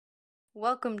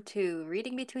Welcome to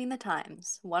Reading Between the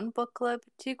Times, one book club,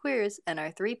 two queers, and our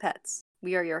three pets.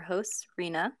 We are your hosts,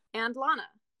 Rena and Lana.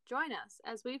 Join us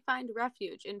as we find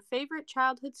refuge in favorite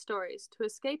childhood stories to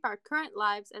escape our current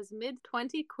lives as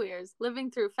mid-20 queers living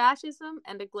through fascism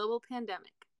and a global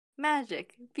pandemic.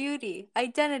 Magic, beauty,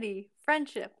 identity,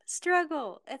 friendship,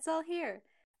 struggle, it's all here.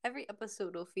 Every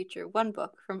episode will feature one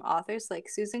book from authors like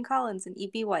Susan Collins and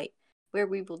E.B. White, where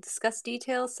we will discuss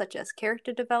details such as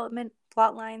character development,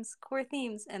 plot lines, core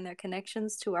themes, and their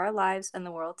connections to our lives and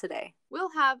the world today.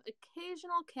 We'll have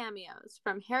occasional cameos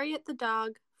from Harriet the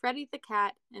dog, Freddie the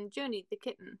cat, and Junie the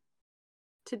kitten.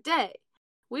 Today,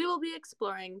 we will be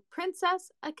exploring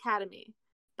Princess Academy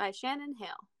by Shannon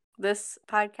Hale. This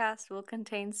podcast will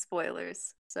contain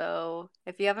spoilers, so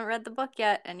if you haven't read the book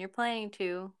yet and you're planning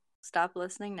to, stop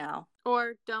listening now.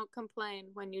 Or don't complain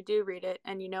when you do read it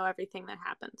and you know everything that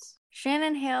happens.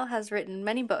 Shannon Hale has written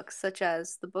many books, such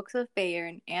as The Books of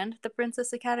Bayern and the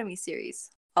Princess Academy series.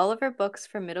 All of her books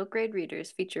for middle grade readers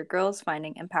feature girls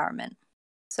finding empowerment.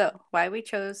 So, why we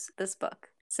chose this book?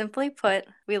 Simply put,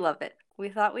 we love it. We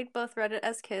thought we'd both read it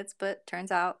as kids, but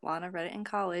turns out Lana read it in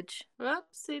college.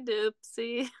 Whoopsie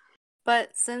doopsie.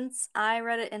 But since I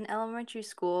read it in elementary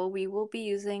school, we will be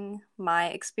using my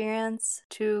experience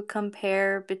to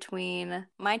compare between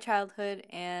my childhood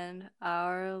and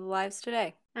our lives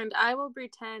today. And I will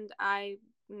pretend I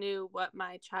knew what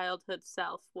my childhood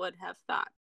self would have thought.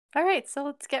 All right, so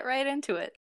let's get right into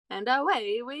it. And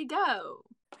away we go.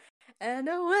 And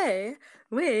away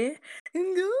we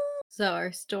go. So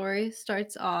our story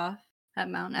starts off at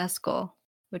Mount Eskel,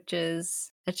 which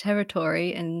is a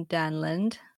territory in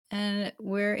Danland. And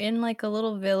we're in like a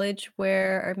little village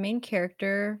where our main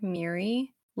character,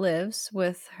 Miri, lives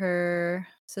with her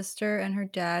sister and her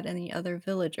dad and the other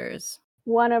villagers.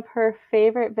 One of her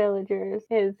favorite villagers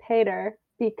is Hader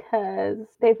because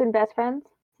they've been best friends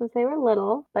since they were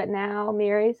little, but now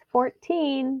Miri's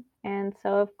 14. And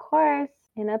so, of course,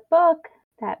 in a book,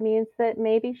 that means that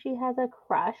maybe she has a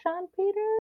crush on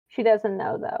Peter. She doesn't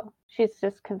know, though. She's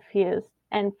just confused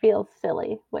and feels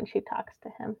silly when she talks to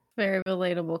him. Very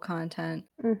relatable content.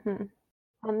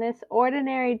 On this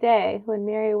ordinary day, when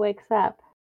Miri wakes up,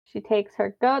 she takes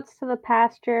her goats to the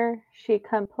pasture, she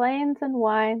complains and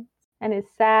whines, and is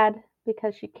sad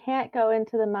because she can't go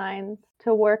into the mines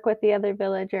to work with the other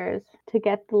villagers to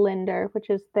get the linder, which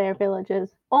is their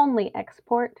village's only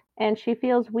export, and she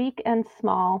feels weak and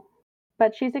small.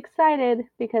 But she's excited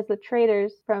because the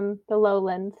traders from the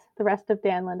lowlands, the rest of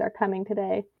Danland, are coming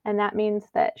today, and that means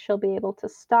that she'll be able to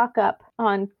stock up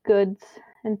on goods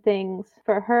and things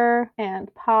for her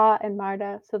and Pa and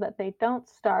Marta so that they don't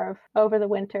starve over the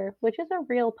winter, which is a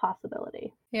real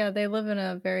possibility. Yeah, they live in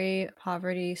a very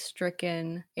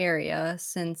poverty-stricken area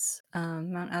since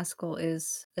Mount Eskel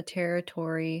is a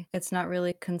territory. It's not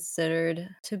really considered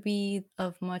to be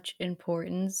of much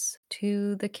importance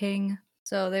to the king,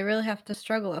 so they really have to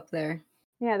struggle up there.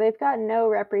 Yeah, they've got no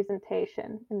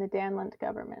representation in the Danland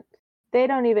government. They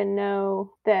don't even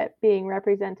know that being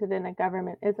represented in a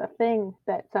government is a thing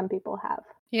that some people have.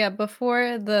 Yeah,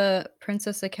 before the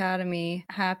Princess Academy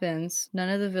happens, none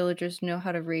of the villagers know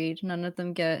how to read. None of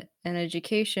them get an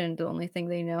education. The only thing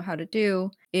they know how to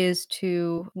do is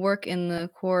to work in the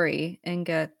quarry and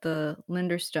get the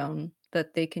linderstone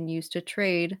that they can use to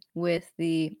trade with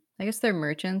the, I guess they're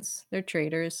merchants, they're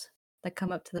traders that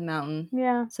come up to the mountain.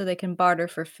 Yeah. So they can barter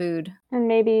for food. And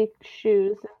maybe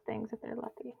shoes and things if they're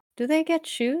lucky. Do they get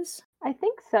shoes? I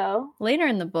think so. Later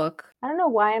in the book. I don't know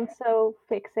why I'm so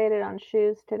fixated on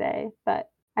shoes today, but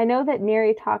I know that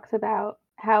Miri talks about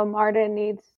how Marta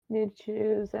needs new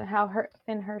shoes and how her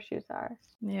shoes are.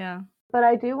 Yeah. But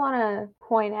I do want to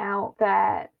point out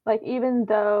that, like, even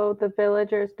though the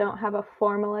villagers don't have a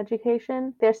formal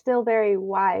education, they're still very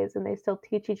wise and they still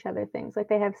teach each other things. Like,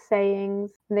 they have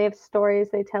sayings and they have stories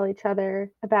they tell each other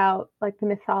about, like, the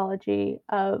mythology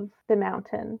of the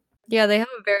mountain. Yeah, they have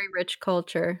a very rich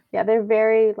culture. Yeah, they're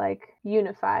very, like,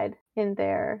 unified in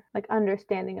their, like,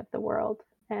 understanding of the world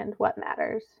and what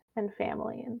matters and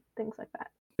family and things like that.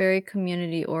 Very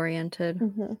community oriented.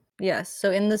 Mm-hmm. Yes.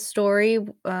 So in the story,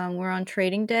 we're on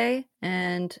trading day,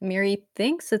 and Miri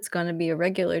thinks it's going to be a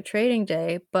regular trading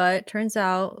day, but turns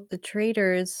out the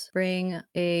traders bring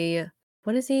a,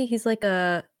 what is he? He's like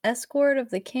a escort of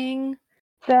the king.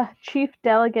 The chief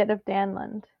delegate of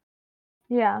Danland.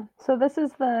 Yeah, so this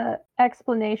is the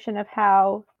explanation of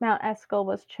how Mount Eskel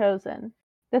was chosen.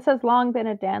 This has long been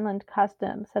a Danland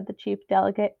custom, said the chief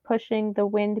delegate, pushing the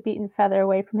wind-beaten feather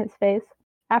away from his face.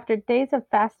 After days of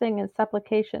fasting and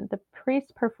supplication, the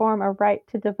priests perform a rite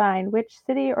to divine which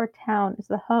city or town is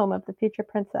the home of the future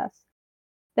princess.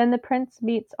 Then the prince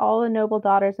meets all the noble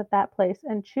daughters of that place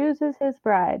and chooses his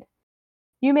bride.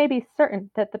 You may be certain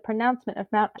that the pronouncement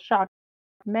of Mount shocked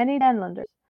many Denlanders.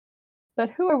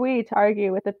 But who are we to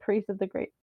argue with the priest of the great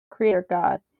Creator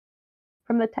God?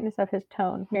 From the tightness of his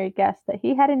tone, Mary guessed that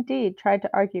he had indeed tried to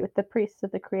argue with the priests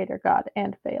of the Creator God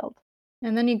and failed.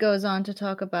 And then he goes on to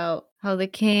talk about how the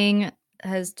king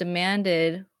has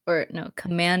commanded, well,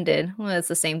 it's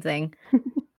the same thing,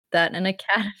 that an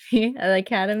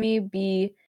academy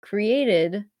be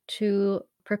created to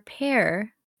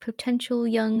prepare potential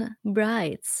young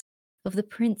brides of the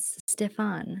Prince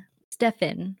Stefan,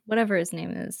 whatever his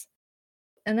name is.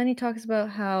 And then he talks about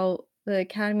how the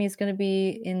academy is going to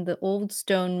be in the old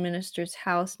stone minister's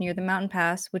house near the mountain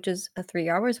pass, which is a 3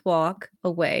 hours walk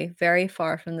away, very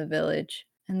far from the village.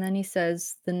 And then he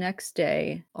says the next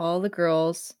day, all the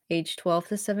girls aged 12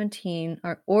 to 17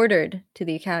 are ordered to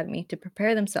the academy to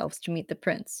prepare themselves to meet the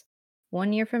prince.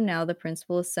 1 year from now, the prince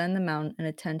will ascend the mountain and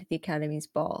attend to the academy's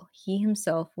ball. He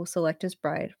himself will select his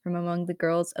bride from among the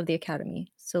girls of the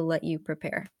academy, so let you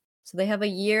prepare. So they have a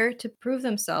year to prove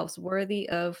themselves worthy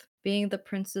of being the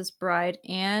prince's bride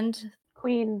and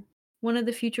Queen. one of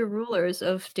the future rulers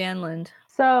of Danland.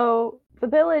 So the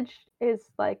village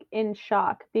is like in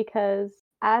shock because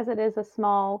as it is a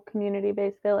small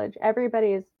community-based village, everybody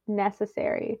is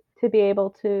necessary to be able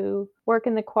to work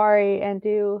in the quarry and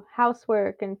do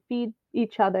housework and feed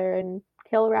each other and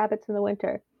kill rabbits in the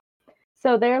winter.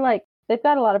 So they've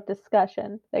got a lot of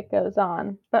discussion that goes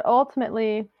on. But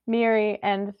ultimately, Miri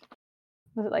and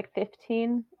was it like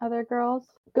 15 other girls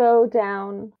go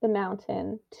down the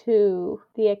mountain to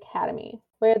the academy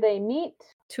where they meet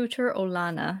Tutor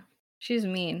Olana. She's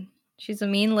mean. She's a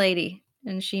mean lady,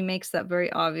 and she makes that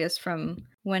very obvious from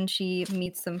when she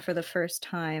meets them for the first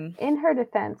time. In her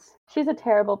defense, she's a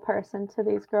terrible person to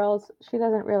these girls. She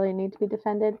doesn't really need to be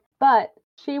defended, but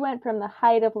she went from the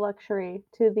height of luxury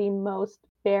to the most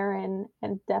barren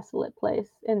and desolate place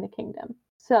in the kingdom.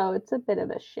 So it's a bit of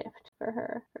a shift for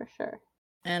her, for sure.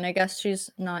 And I guess she's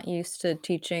not used to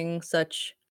teaching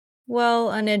such,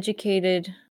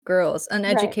 uneducated girls,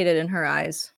 uneducated in her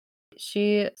eyes.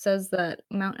 She says that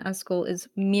Mount Eskel is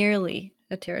merely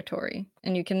a territory,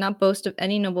 and you cannot boast of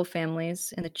any noble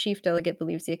families, and the chief delegate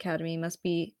believes the academy must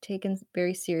be taken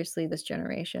very seriously this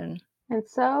generation. And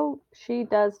so she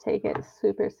does take it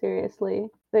super seriously.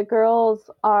 The girls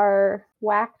are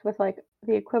whacked with like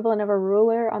the equivalent of a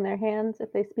ruler on their hands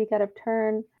if they speak out of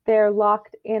turn. They're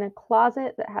locked in a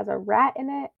closet that has a rat in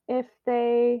it if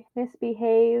they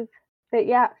misbehave. But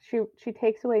yeah, she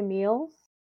takes away meals.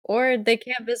 Or they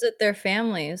can't visit their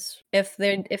families if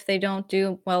they don't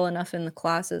do well enough in the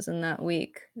classes in that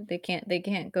week. They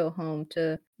can't go home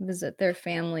to visit their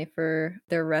family for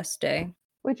their rest day.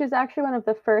 Which is actually one of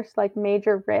the first like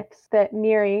major rifts that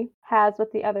Miri has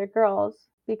with the other girls,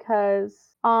 because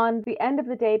on the end of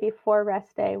the day before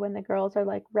rest day, when the girls are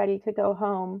like ready to go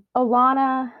home,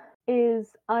 Olana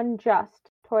is unjust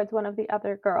towards one of the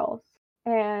other girls.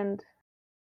 And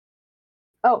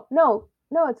oh, no,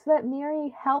 it's that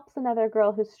Miri helps another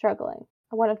girl who's struggling,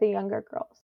 one of the younger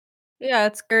girls. Yeah,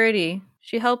 it's Gertie.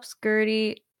 She helps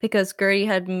Gertie because Gertie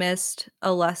had missed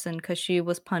a lesson because she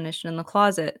was punished in the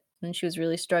closet and she was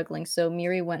really struggling. So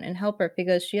Miri went and helped her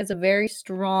because she has a very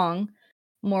strong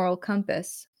moral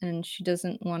compass and she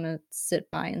doesn't want to sit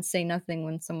by and say nothing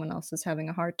when someone else is having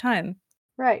a hard time.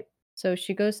 Right. So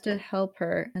she goes to help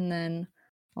her, and then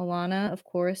Olana, of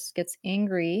course, gets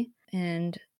angry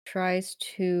and tries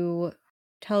to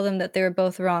tell them that they were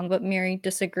both wrong, but Miri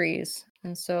disagrees.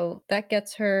 And so that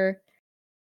gets her,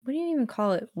 what do you even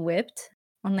call it, whipped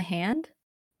on the hand?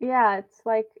 Yeah, it's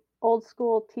like old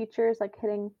school teachers like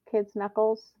hitting kids'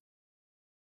 knuckles.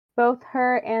 Both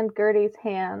her and Gertie's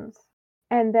hands.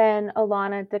 And then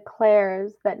Olana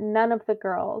declares that none of the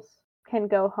girls can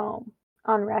go home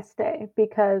on rest day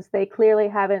because they clearly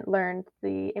haven't learned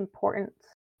the importance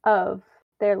of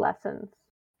their lessons.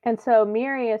 And so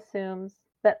Miri assumes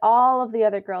that all of the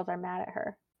other girls are mad at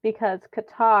her because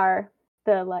Qatar,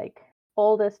 the like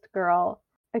oldest girl,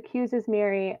 accuses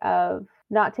Miri of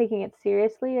not taking it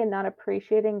seriously and not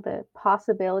appreciating the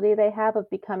possibility they have of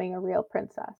becoming a real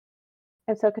princess.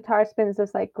 And so Qatar spins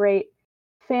this like great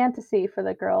fantasy for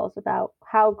the girls about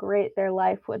how great their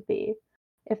life would be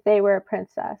if they were a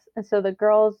princess. And so the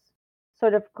girls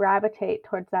sort of gravitate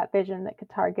towards that vision that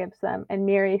Qatar gives them, and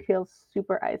Miri feels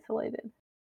super isolated.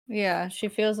 Yeah, she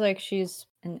feels like she's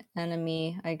an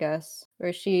enemy, I guess.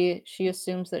 Or she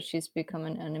assumes that she's become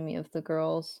an enemy of the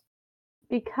girls.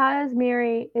 Because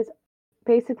Miri is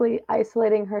basically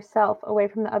isolating herself away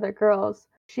from the other girls,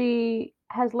 she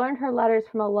has learned her letters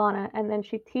from Olana, and then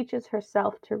she teaches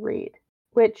herself to read,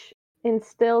 which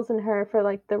instills in her for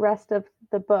like the rest of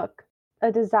the book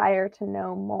a desire to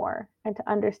know more and to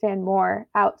understand more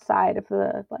outside of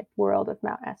the like world of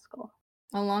Mount Eskel.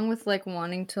 Along with like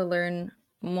wanting to learn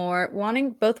more,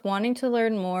 wanting to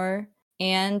learn more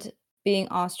and being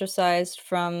ostracized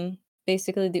from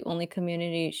basically the only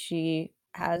community she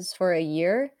has for a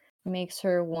year makes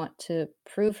her want to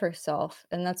prove herself,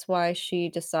 and that's why she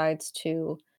decides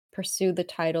to pursue the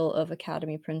title of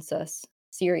Academy Princess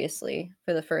seriously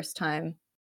for the first time.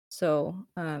 So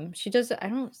she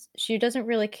doesn't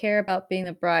really care about being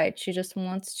the bride. She just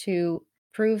wants to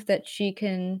prove that she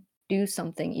can do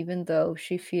something even though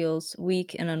she feels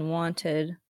weak and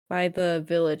unwanted by the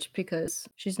village because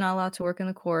she's not allowed to work in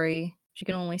the quarry. She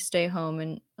can only stay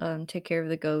home and take care of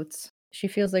the goats. She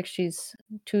feels like she's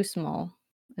too small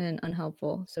and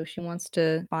unhelpful, so she wants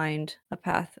to find a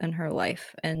path in her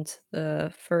life, and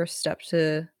the first step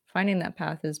to finding that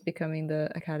path is becoming the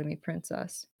Academy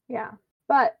Princess. Yeah.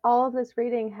 But all of this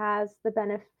reading has the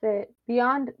benefit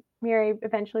beyond Miri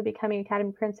eventually becoming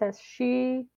Academy Princess.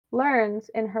 She learns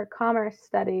in her commerce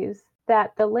studies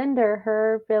that the Linder,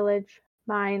 her village,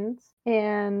 mines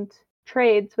and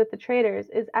trades with the traders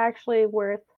is actually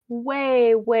worth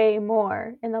way, way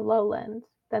more in the lowlands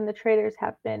than the traders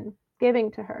have been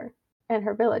giving to her and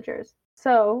her villagers.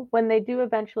 So when they do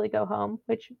eventually go home,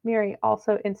 which Miri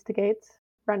also instigates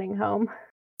running home,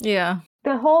 Yeah.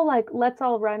 the whole like let's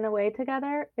all run away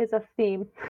together is a theme.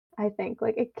 I think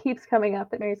like it keeps coming up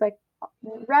that Mary's like,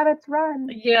 rabbits run.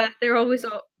 Yeah, they're always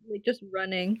all like just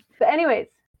running. But anyways,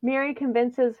 Mary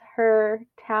convinces her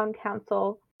town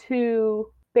council to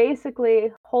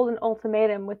basically hold an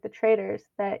ultimatum with the traders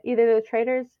that either the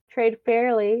traders trade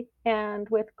fairly and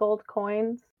with gold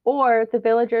coins, or the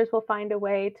villagers will find a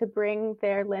way to bring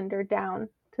their Linder down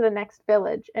to the next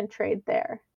village and trade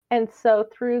there. And so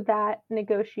through that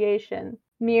negotiation,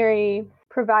 Miri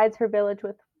provides her village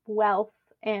with wealth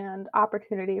and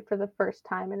opportunity for the first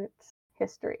time in its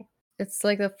history. It's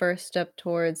like the first step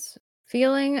towards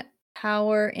feeling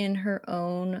power in her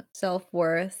own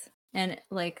self-worth and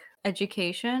like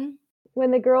education.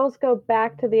 When the girls go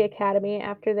back to the academy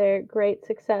after their great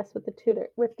success with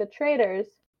the traders,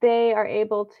 they are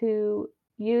able to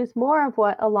use more of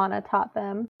what Alana taught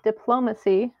them,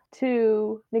 diplomacy,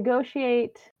 to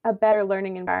negotiate a better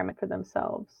learning environment for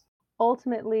themselves.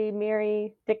 Ultimately,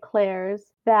 Miri declares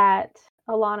that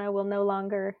Alana will no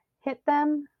longer hit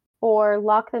them or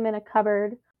lock them in a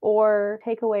cupboard or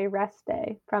take away rest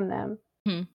day from them.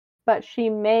 But she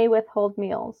may withhold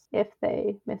meals if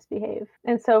they misbehave.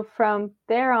 And so from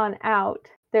there on out,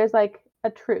 there's like a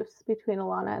truce between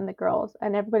Alana and the girls,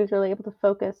 and everybody's really able to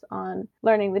focus on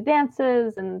learning the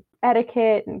dances and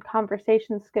etiquette and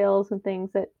conversation skills and things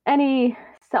that any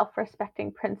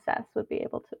self-respecting princess would be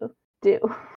able to do.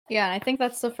 Yeah, and I think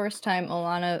that's the first time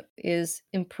Alana is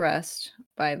impressed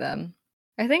by them.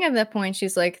 I think at that point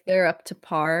she's like they're up to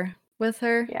par with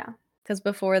her. Yeah. Because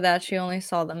before that she only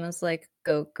saw them as like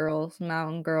goat girls,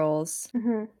 mountain girls.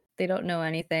 Mm-hmm. They don't know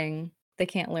anything. They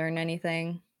can't learn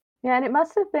anything. Yeah, and it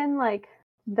must have been like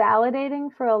validating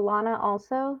for Alana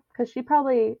also, because she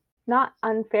probably not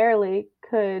unfairly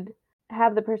could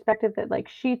have the perspective that like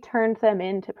she turned them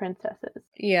into princesses.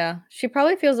 Yeah, she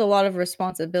probably feels a lot of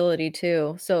responsibility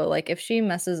too. So like if she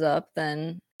messes up,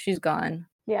 then she's gone.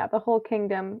 Yeah, the whole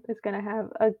kingdom is going to have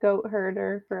a goat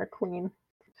herder for a queen.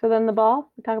 So then the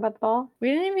ball, we talk about the ball. We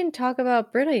didn't even talk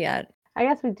about Britta yet. I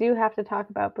guess we do have to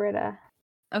talk about Britta.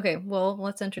 Okay, well,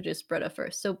 let's introduce Britta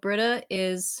first. So Britta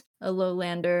is a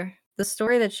lowlander. The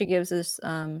story that she gives is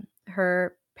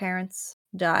her parents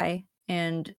die,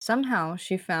 and somehow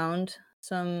she found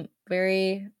some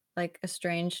very like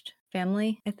estranged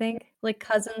family, I think, like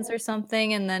cousins or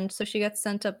something, and then so she gets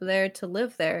sent up there to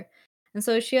live there. And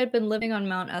so she had been living on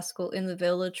Mount Eskel in the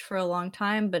village for a long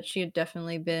time, but she had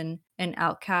definitely been an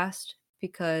outcast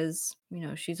because, you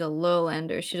know, she's a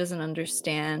lowlander. She doesn't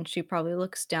understand. She probably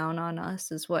looks down on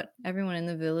us, is what everyone in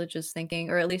the village is thinking,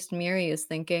 or at least Miri is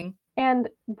thinking. And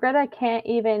Britta can't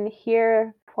even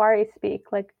hear Quarry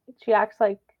speak. Like, she acts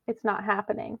like it's not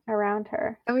happening around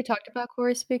her. Have we talked about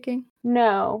Quarry speaking?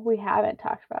 No, we haven't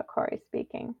talked about Quarry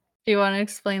speaking. Do you want to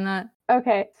explain that?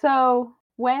 Okay, so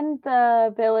when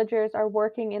the villagers are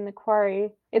working in the quarry,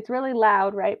 it's really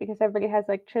loud, right? Because everybody has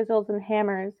like chisels and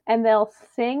hammers, and they'll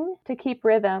sing to keep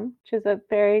rhythm, which is a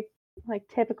very like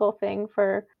typical thing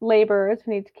for laborers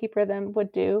who need to keep rhythm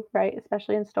would do, right?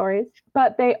 Especially in stories.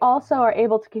 But they also are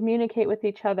able to communicate with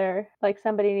each other, like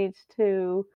somebody needs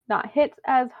to not hit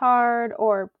as hard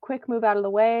or quick move out of the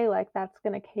way, like that's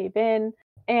going to cave in.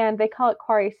 And they call it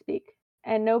quarry speak.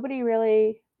 And nobody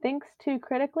really thinks too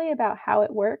critically about how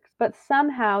it works, but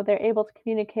somehow they're able to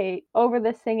communicate over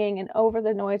the singing and over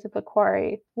the noise of the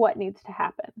quarry what needs to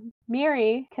happen.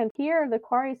 Miri can hear the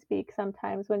quarry speak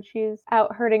sometimes when she's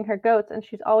out herding her goats, and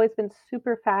she's always been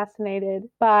super fascinated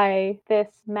by this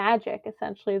magic,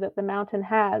 essentially, that the mountain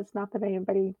has. Not that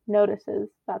anybody notices,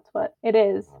 that's what it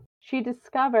is. She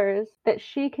discovers that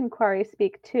she can quarry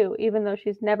speak too, even though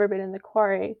she's never been in the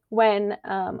quarry, when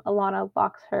Alana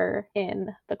locks her in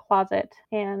the closet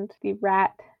and the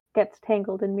rat gets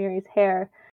tangled in Miri's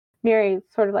hair. Miri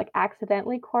sort of like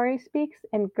accidentally quarry speaks,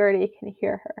 and Gertie can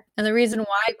hear her. And the reason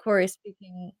why quarry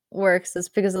speaking works is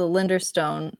because of the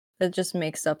Linderstone that just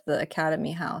makes up the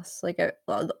Academy house. Like,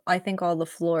 I think all the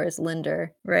floor is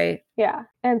Linder, right? Yeah.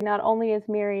 And not only is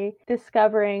Miri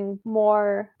discovering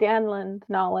more Danland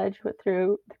knowledge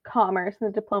through the commerce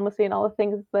and the diplomacy and all the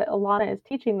things that Alana is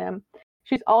teaching them,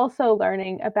 she's also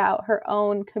learning about her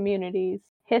own community's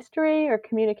history or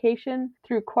communication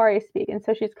through quarry speak. And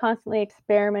so she's constantly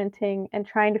experimenting and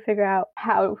trying to figure out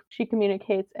how she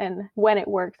communicates and when it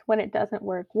works, when it doesn't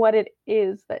work, what it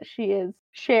is that she is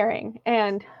sharing.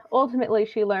 And ultimately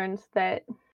she learns that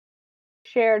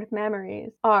shared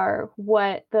memories are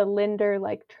what the Linder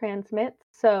like transmits.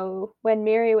 So when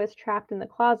Miri was trapped in the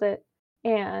closet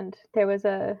and there was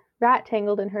a rat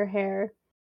tangled in her hair,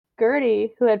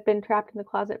 Gertie, who had been trapped in the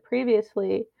closet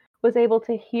previously, was able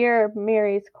to hear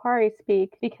Miri's quarry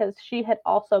speak because she had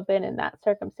also been in that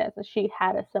circumstance and she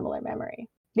had a similar memory.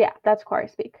 Yeah, that's quarry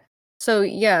speak. So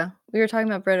yeah, we were talking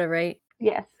about Britta, right?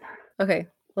 Yes. Okay,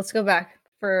 let's go back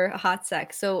for a hot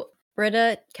sec. So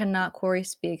Britta cannot quarry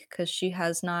speak because she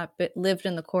has not lived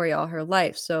in the quarry all her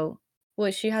life. So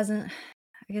she hasn't,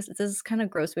 I guess this is kind of a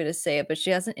gross way to say it, but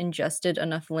she hasn't ingested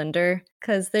enough Linder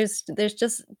because there's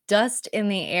just dust in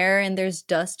the air and there's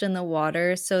dust in the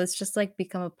water. So it's just like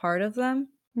become a part of them.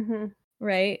 Mm-hmm.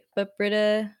 Right? But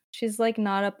Britta, she's like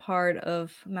not a part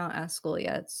of Mount Eskel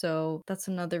yet. So that's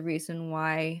another reason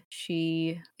why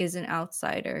she is an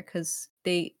outsider, because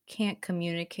they can't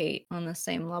communicate on the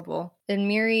same level. And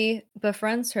Miri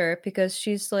befriends her because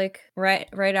she's like right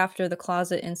after the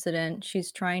closet incident,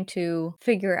 she's trying to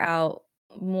figure out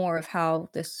more of how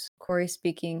this quarry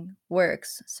speaking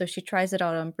works. So she tries it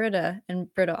out on Britta,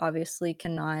 and Britta obviously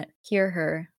cannot hear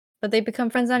her. But they become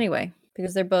friends anyway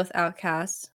because they're both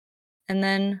outcasts. And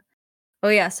then, oh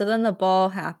yeah, so then the ball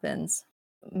happens.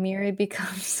 Miri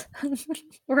becomes,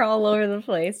 we're all over the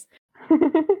place.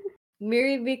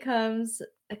 Miri becomes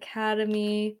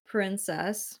Academy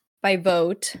Princess by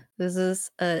vote. This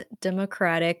is a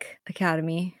democratic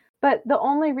academy. But the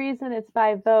only reason it's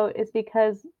by vote is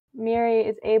because Miri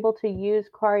is able to use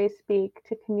quarry speak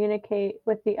to communicate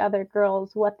with the other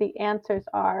girls what the answers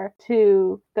are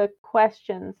to the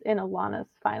questions in Alana's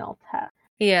final test.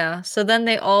 Yeah, so then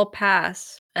they all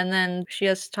pass, and then she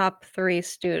has top 3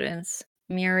 students.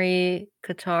 Miri,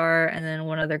 Qatar, and then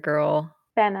one other girl.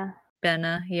 Benna,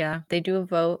 yeah. They do a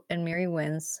vote, and Miri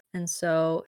wins. And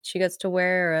so she gets to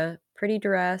wear a pretty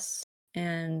dress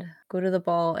and go to the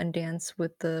ball and dance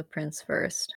with the prince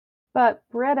first. But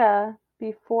Britta,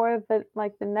 before the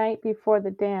night before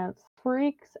the dance,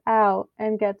 freaks out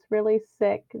and gets really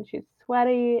sick, and she's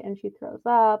sweaty and she throws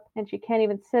up and she can't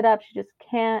even sit up. She just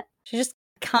can't. She just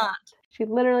can't. She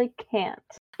literally can't.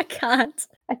 I can't.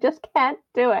 I just can't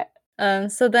do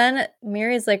it. So then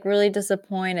Miri's like really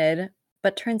disappointed,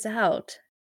 but turns out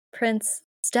Prince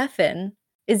Stefan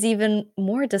is even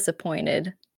more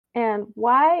disappointed. And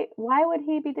why would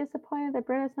he be disappointed that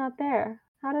Britta's not there?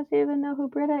 How does he even know who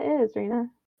Britta is, Rena?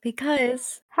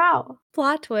 Because how?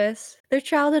 Plot twist. They're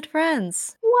childhood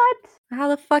friends. What? How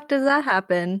the fuck does that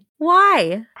happen?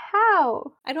 Why?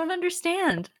 How? I don't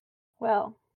understand.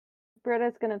 Well,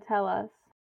 Britta's gonna tell us.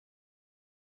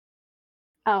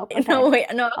 Oh, okay. No, wait,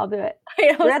 no. I'll do it.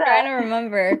 I was trying to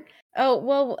remember. Oh,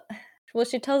 well,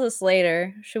 she tells us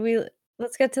later.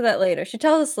 Let's get to that later. She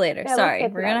tells us later. Yeah, Sorry.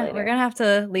 We're gonna have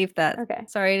to leave that. Okay.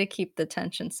 Sorry to keep the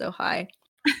tension so high.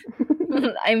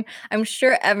 I'm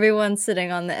sure everyone's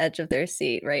sitting on the edge of their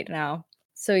seat right now.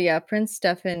 So yeah, Prince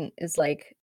Stefan is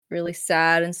like really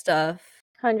sad and stuff.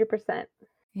 100%.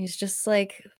 He's just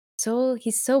like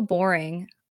he's so boring.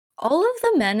 All of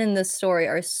the men in this story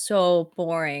are so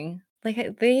boring.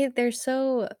 Like they're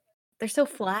so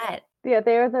flat. Yeah,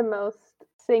 they're the most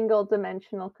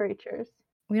single-dimensional creatures.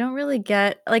 We don't really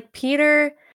get like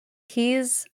Peter,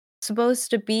 he's supposed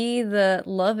to be the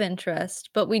love interest,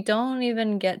 but we don't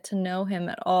even get to know him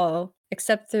at all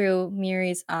except through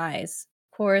Miri's eyes.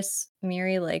 Of course,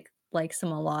 Miri likes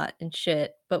him a lot and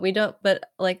shit, but we don't, but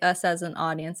like us as an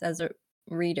audience, as a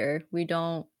reader, we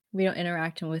don't We don't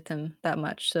interact with him that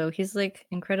much, so he's like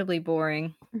incredibly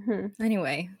boring.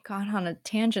 Anyway, got on a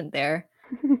tangent there.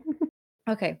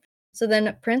 Okay, so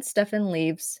then Prince Stefan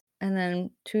leaves, and then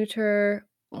tutor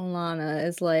Olana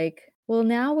is like, well,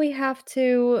 now we have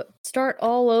to start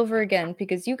all over again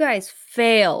because you guys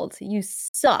failed. You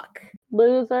suck.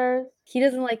 Losers. He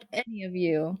doesn't like any of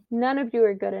you. None of you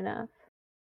are good enough.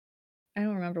 I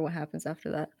don't remember what happens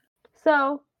after that.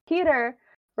 So Peter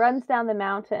runs down the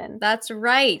mountain. That's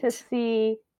right. To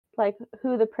see like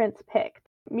who the prince picked.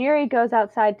 Miri goes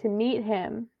outside to meet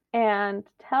him and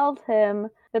tells him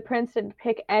the prince didn't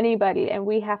pick anybody and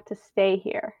we have to stay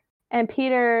here. And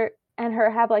Peter and her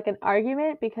have like an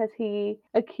argument because he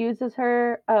accuses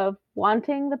her of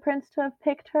wanting the prince to have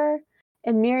picked her.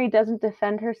 And Miri doesn't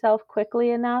defend herself quickly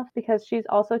enough because she's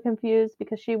also confused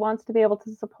because she wants to be able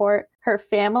to support her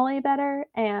family better.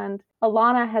 And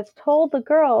Olana has told the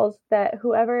girls that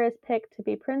whoever is picked to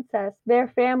be princess, their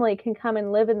family can come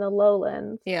and live in the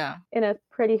lowlands. Yeah. In a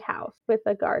pretty house with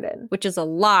a garden. Which is a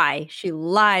lie. She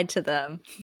lied to them.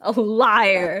 A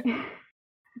liar.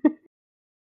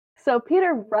 So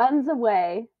Peter runs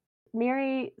away.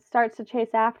 Miri starts to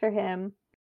chase after him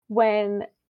when,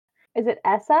 is it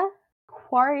Essa?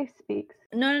 Quarry speaks.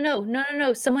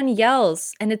 No. Someone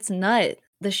yells, and it's Nut,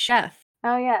 the chef.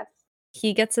 Oh, yes.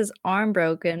 He gets his arm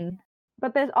broken.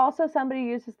 But there's also somebody who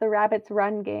uses the rabbit's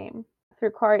run game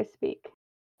through Quarry speak.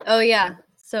 Oh, yeah.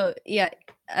 So, yeah,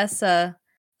 Essa,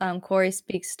 Quarry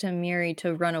speaks to Miri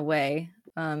to run away.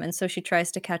 And so she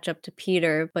tries to catch up to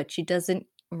Peter, but she doesn't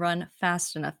run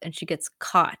fast enough, and she gets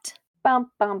caught.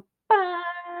 Bum, bum, bum.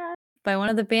 By one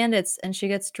of the bandits, and she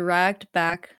gets dragged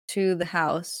back to the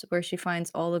house where she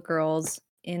finds all the girls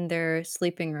in their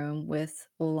sleeping room with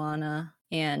Olana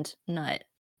and Nut.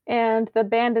 And the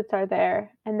bandits are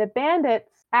there. And the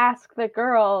bandits ask the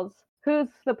girls, who's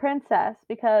the princess?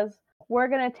 Because we're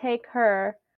going to take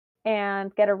her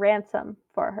and get a ransom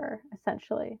for her,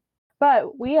 essentially.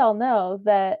 But we all know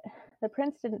that the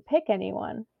prince didn't pick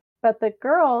anyone. But the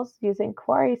girls, using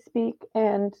Quarry speak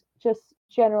and just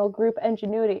general group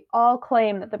ingenuity, all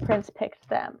claim that the prince picked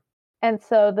them. And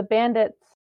so the bandits,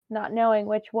 not knowing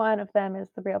which one of them is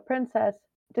the real princess,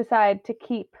 decide to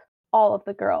keep all of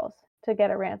the girls to get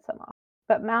a ransom off.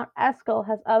 But Mount Eskel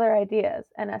has other ideas,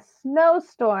 and a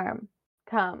snowstorm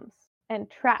comes and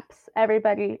traps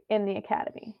everybody in the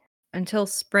academy. Until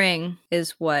spring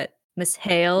is what Miss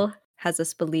Hale has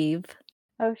us believe.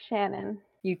 Oh, Shannon.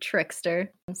 You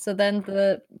trickster. So then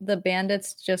the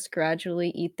bandits just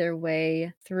gradually eat their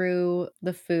way through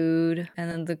the food, and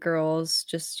then the girls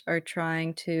just are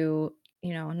trying to,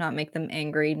 not make them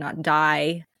angry, not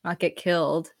die, not get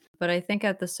killed. But I think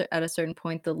at a certain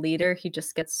point, the leader, he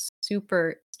just gets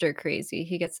super stir crazy.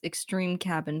 He gets extreme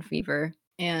cabin fever.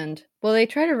 And, well, they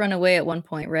try to run away at one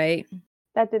point, right?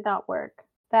 That did not work.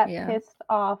 That pissed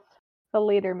off the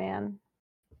leader man.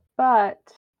 But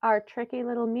our tricky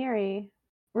little Miri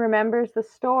remembers the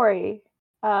story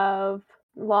of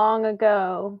long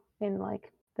ago in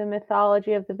like the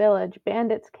mythology of the village.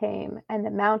 Bandits came and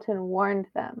the mountain warned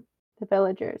them, the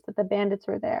villagers, that the bandits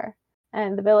were there.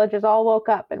 And the villagers all woke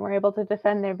up and were able to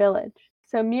defend their village.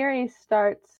 So Miri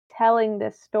starts telling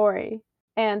this story,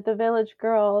 and the village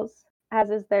girls, as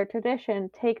is their tradition,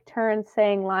 take turns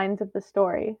saying lines of the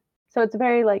story. So it's a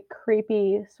very like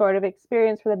creepy sort of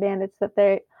experience for the bandits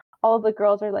that all the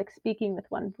girls are like speaking with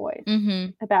one voice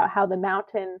about how the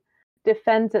mountain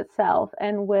defends itself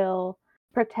and will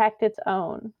protect its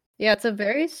own. Yeah, it's a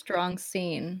very strong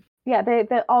scene. Yeah, they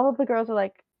all of the girls are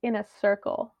like in a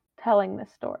circle telling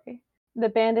this story. The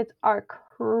bandits are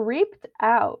creeped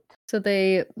out. So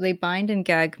they bind and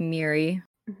gag Miri,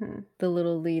 the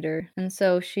little leader. And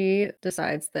so she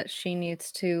decides that she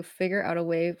needs to figure out a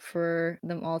way for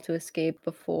them all to escape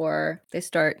before they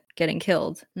start getting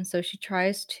killed. And so she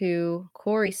tries to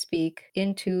Quarry speak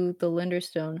into the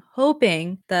Linderstone,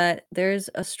 hoping that there's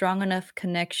a strong enough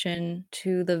connection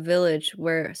to the village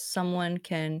where someone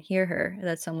can hear her,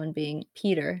 that someone being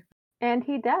Peter. And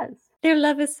he does. Their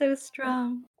love is so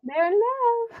strong. Their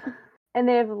love. And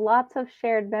they have lots of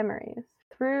shared memories.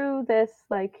 Through this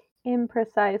like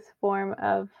imprecise form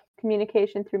of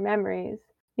communication through memories,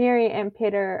 Miri and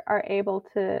Peter are able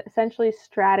to essentially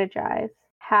strategize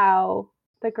how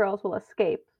the girls will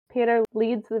escape. Peter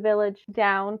leads the village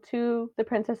down to the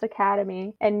Princess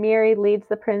Academy, and Miri leads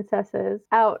the princesses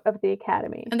out of the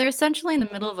academy. And they're essentially in the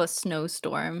middle of a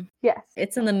snowstorm. Yes.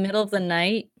 It's in the middle of the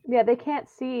night. Yeah, they can't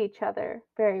see each other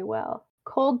very well.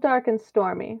 Cold, dark, and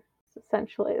stormy is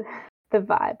essentially the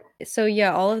vibe. So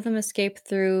yeah, all of them escape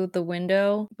through the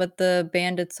window, but the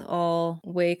bandits all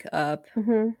wake up.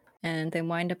 and they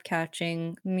wind up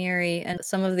catching Miri and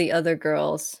some of the other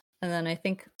girls. And then I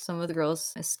think some of the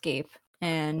girls escape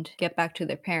and get back to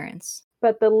their parents.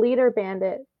 But the leader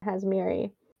bandit has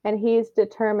Miri, and he's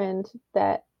determined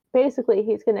that basically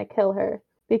he's going to kill her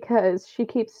because she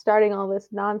keeps starting all this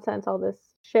nonsense, all this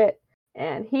shit,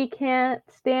 and he can't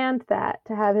stand that,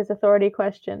 to have his authority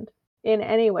questioned in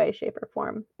any way, shape, or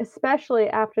form, especially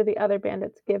after the other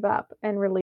bandits give up and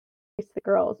release the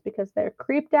girls because they're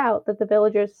creeped out that the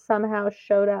villagers somehow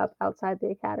showed up outside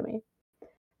the academy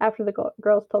after the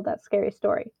girls told that scary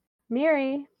story.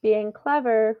 Miri, being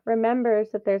clever, remembers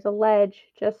that there's a ledge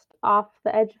just off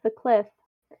the edge of the cliff,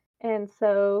 and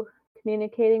so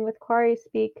communicating with Quarry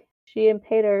speak, she and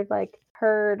Pater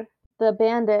heard the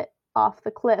bandit off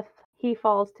the cliff. He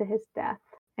falls to his death,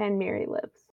 and Miri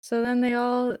lives. So then they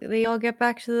all get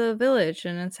back to the village,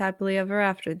 and it's happily ever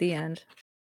after. The end.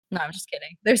 No, I'm just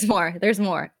kidding. There's more. There's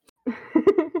more.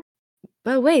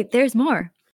 But wait, there's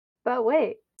more. But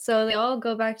wait. So they all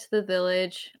go back to the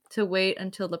village to wait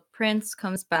until the prince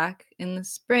comes back in the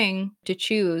spring to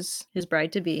choose his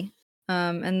bride-to-be.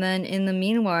 And then in the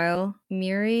meanwhile,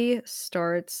 Miri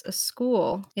starts a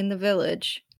school in the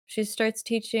village. She starts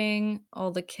teaching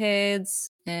all the kids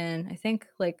and I think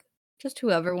just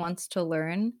whoever wants to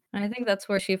learn. And I think that's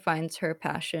where she finds her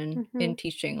passion in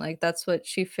teaching. That's what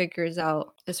she figures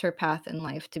out is her path in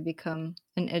life, to become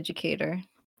an educator.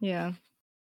 Yeah.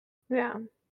 Yeah.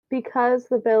 Because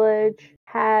the village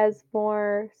has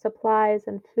more supplies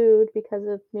and food because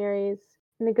of Miri's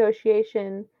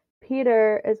negotiation,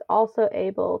 Peter is also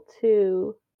able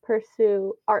to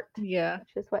pursue art,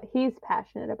 which is what he's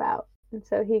passionate about. And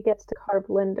so he gets to carve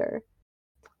Linder.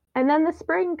 And then the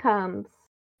spring comes.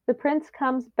 The prince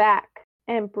comes back,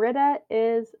 and Britta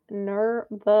is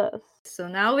nervous. So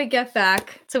now we get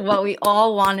back to what we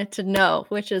all wanted to know,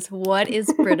 which is, what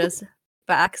is Britta's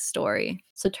backstory?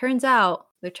 So it turns out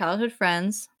they're childhood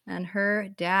friends, and her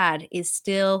dad is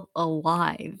still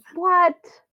alive. What?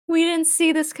 We didn't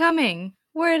see this coming.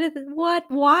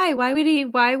 Why? Why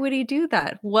would he do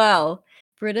that? Well,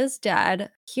 Britta's dad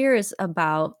hears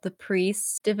about the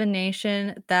priest's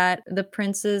divination that the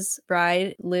prince's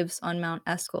bride lives on Mount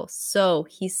Eskel. So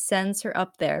he sends her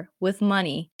up there with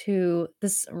money to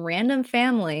this random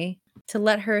family to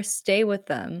let her stay with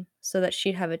them so that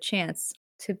she'd have a chance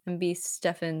to be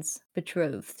Stefan's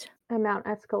betrothed. A Mount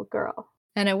Eskel girl.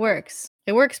 And it works.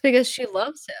 It works because she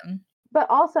loves him. But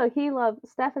also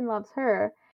Stefan loves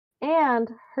her.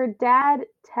 And her dad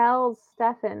tells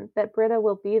Stefan that Britta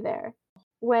will be there.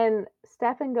 When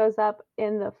Stefan goes up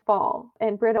in the fall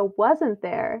and Britta wasn't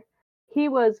there, he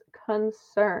was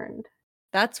concerned.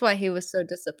 That's why he was so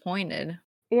disappointed.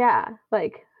 Yeah,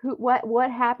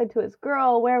 what happened to his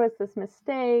girl? Where was this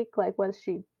mistake? Was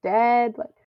she dead?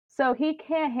 So he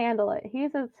can't handle it.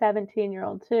 He's a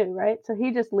 17-year-old too, right? So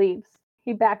he just leaves.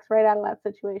 He backs right out of that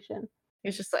situation.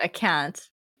 He's just like, I can't.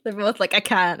 They're both like, I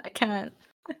can't.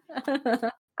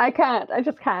 I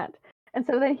just can't. And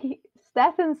so then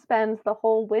Stefan spends the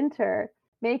whole winter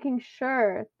making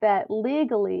sure that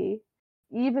legally,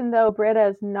 even though Britta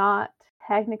is not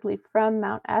technically from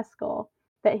Mount Eskel,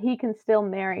 that he can still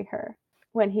marry her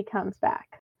when he comes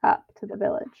back up to the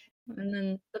village. And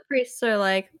then the priests are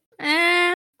like,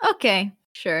 okay,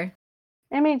 sure.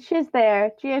 I mean, she's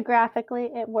there. Geographically,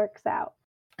 it works out.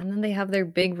 And then they have their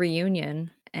big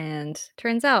reunion. And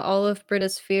turns out all of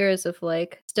Britta's fears of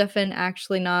Stefan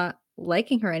actually not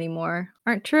liking her anymore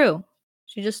aren't true.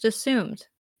 She just assumed.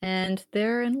 And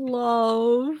they're in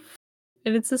love.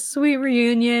 And it's a sweet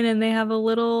reunion, and they have a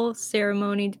little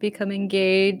ceremony to become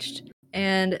engaged.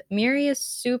 And Miri is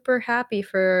super happy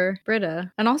for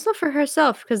Britta. And also for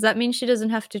herself, because that means she doesn't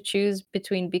have to choose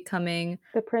between becoming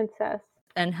the princess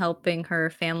and helping her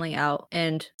family out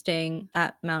and staying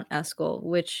at Mount Eskel,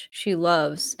 which she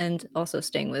loves, and also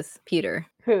staying with Peter,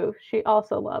 who she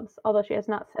also loves, although she has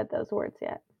not said those words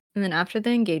yet. And then after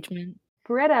the engagement,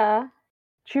 Britta,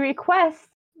 she requests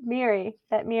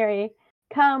that Miri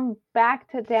come back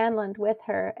to Danland with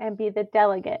her and be the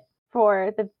delegate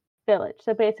for the village,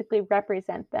 so basically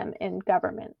represent them in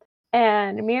government.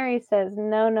 And Miri says,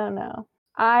 no,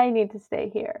 I need to stay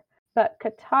here. But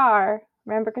Qatar,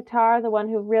 remember Qatar, the one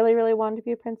who really, really wanted to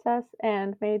be a princess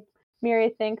and made Miri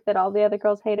think that all the other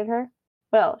girls hated her?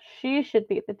 Well, she should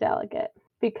be the delegate,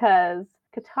 because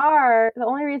Qatar, the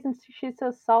only reason she's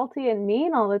so salty and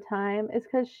mean all the time is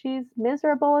because she's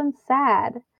miserable and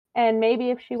sad. And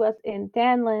maybe if she was in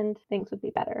Danland, things would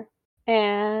be better.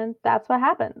 And that's what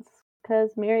happens,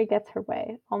 because Miri gets her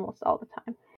way almost all the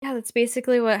time. Yeah, that's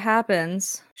basically what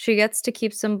happens. She gets to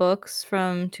keep some books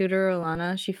from Tutor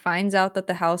Olana. She finds out that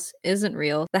the house isn't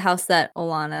real, the house that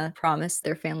Olana promised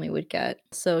their family would get.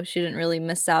 So she didn't really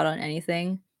miss out on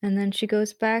anything. And then she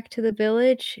goes back to the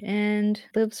village and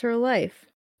lives her life.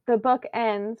 The book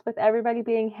ends with everybody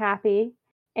being happy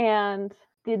and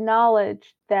the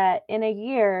knowledge that in a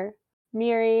year,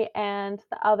 Miri and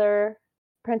the other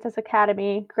Princess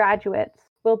Academy graduates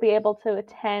will be able to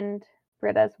attend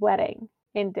Britta's wedding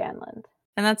in Danland.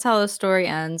 And that's how the story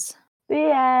ends. The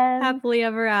end. Happily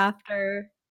ever after.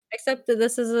 Except that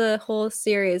this is a whole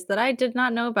series that I did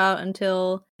not know about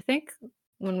until I think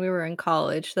when we were in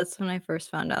college. That's when I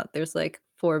first found out there's like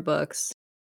 4 books.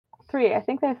 3. I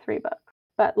think there are 3 books.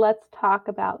 But let's talk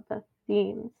about the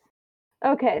themes.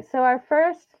 Okay, so our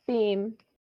first theme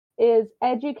is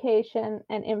education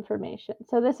and information.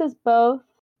 So this is both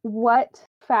what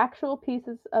factual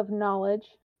pieces of knowledge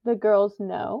the girls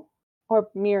know, or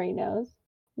Miri knows,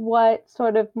 what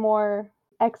sort of more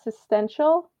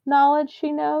existential knowledge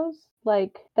she knows,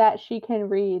 like that she can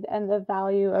read and the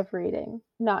value of reading,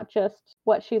 not just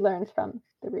what she learns from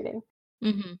the reading.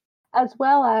 Mm-hmm. As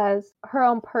well as her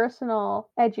own personal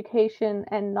education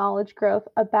and knowledge growth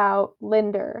about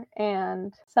Linder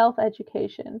and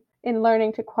self-education in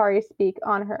learning to Quarry speak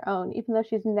on her own, even though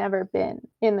she's never been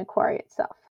in the Quarry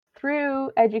itself.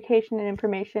 Through education and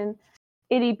information,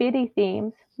 itty-bitty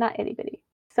themes, not itty-bitty,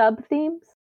 sub-themes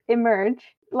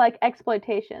emerge, like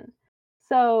exploitation.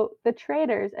 So the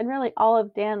traders, and really all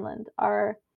of Danland,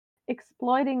 are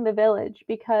exploiting the village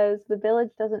because the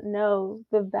village doesn't know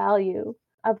the value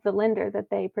of the Linder that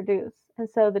they produce. And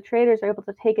so the traders are able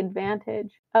to take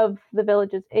advantage of the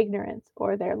village's ignorance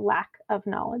or their lack of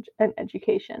knowledge and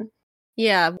education.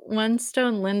 Yeah, 1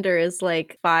 stone Linder is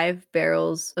like 5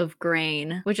 barrels of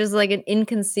grain, which is like an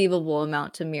inconceivable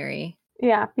amount to Miri.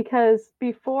 Yeah, because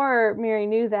before Miri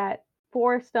knew that,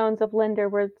 4 stones of Linder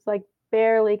were like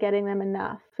barely getting them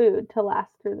enough food to last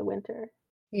through the winter.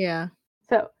 Yeah.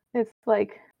 So it's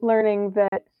like learning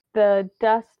that the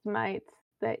dust mites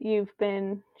that you've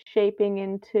been shaping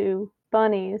into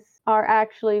bunnies are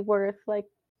actually worth like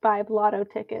 5 lotto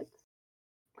tickets.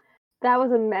 That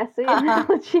was a messy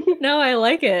analogy. No, I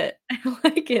like it. I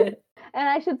like it. And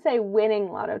I should say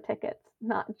winning lotto tickets,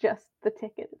 not just the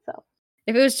ticket itself.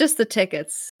 If it was just the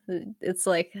tickets, it's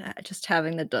like just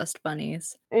having the dust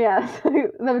bunnies. Yeah,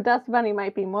 the dust bunny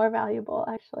might be more valuable,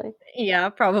 actually. Yeah,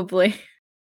 probably.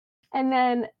 And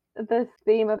then this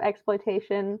theme of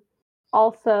exploitation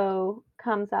also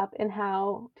comes up in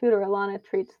how Tutor Alana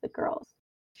treats the girls.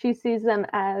 She sees them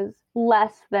as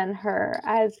less than her,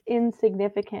 as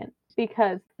insignificant,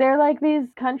 because they're like these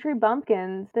country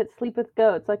bumpkins that sleep with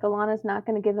goats. Like, Alana's not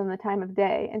going to give them the time of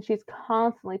day, and she's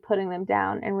constantly putting them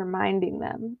down and reminding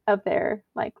them of their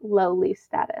like lowly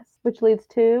status, which leads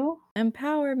to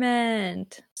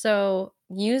empowerment. So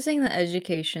using the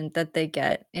education that they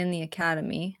get in the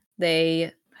academy,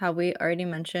 they, how we already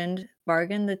mentioned,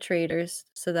 bargain the traders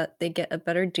so that they get a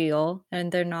better deal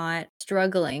and they're not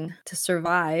struggling to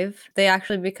survive. They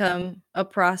actually become a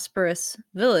prosperous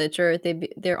village, or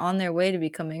they're on their way to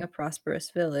becoming a prosperous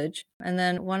village. And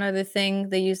then one other thing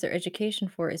they use their education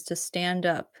for is to stand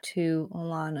up to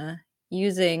Olana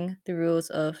using the rules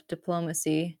of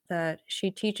diplomacy that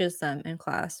she teaches them in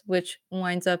class, which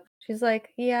winds up, she's like,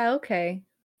 yeah, okay,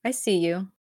 I see you.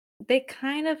 They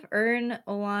kind of earn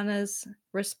Olana's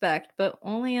respect, but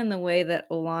only in the way that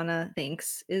Olana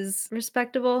thinks is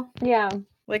respectable. Yeah.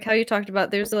 Like how you talked about,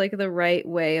 there's like the right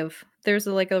way of, there's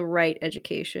like a right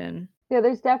education. Yeah,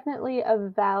 there's definitely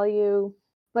a value,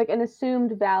 like an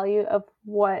assumed value of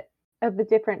the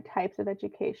different types of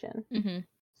education. Mm-hmm.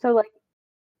 So, like,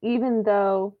 even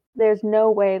though there's no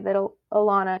way that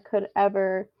Alana could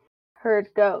ever herd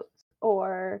goats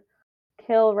or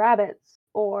kill rabbits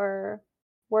or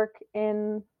work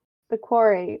in the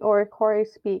quarry or quarry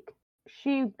speak,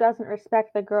 she doesn't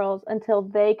respect the girls until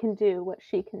they can do what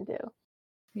she can do.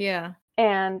 Yeah.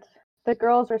 And the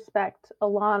girls respect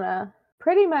Alana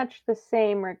pretty much the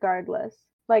same regardless.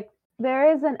 Like,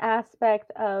 there is an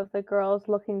aspect of the girls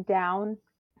looking down,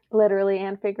 literally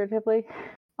and figuratively,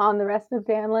 on the rest of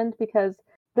Danland, because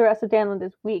the rest of Danland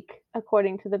is weak,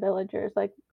 according to the villagers.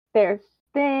 Like, they're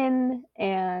thin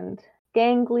and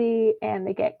gangly, and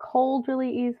they get cold really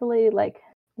easily. Like,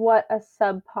 what a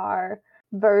subpar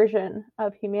version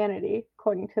of humanity,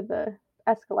 according to the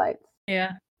Escalites.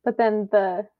 Yeah. But then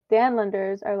the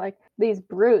Danlanders are like these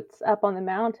brutes up on the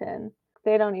mountain.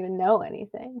 They don't even know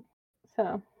anything.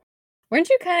 So, weren't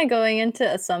you kind of going into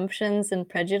assumptions and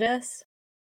prejudice?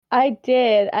 I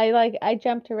did. I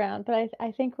jumped around, but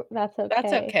I think that's okay.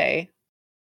 That's okay.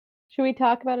 Should we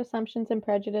talk about assumptions and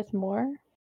prejudice more?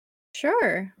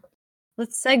 Sure.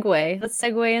 Let's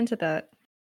segue into that.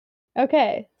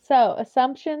 Okay, so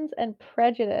assumptions and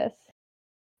prejudice.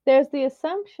 There's the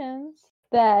assumptions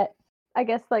that I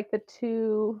guess like the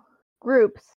two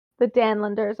groups, the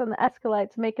Danlanders and the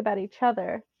Escalites, make about each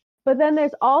other. But then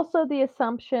there's also the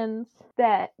assumptions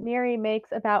that Miri makes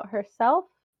about herself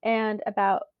and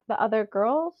about the other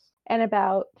girls and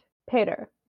about Peter.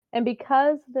 And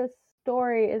because this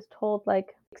story is told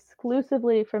like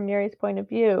exclusively from Miri's point of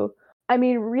view, I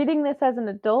mean, reading this as an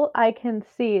adult, I can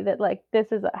see that like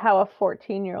this is how a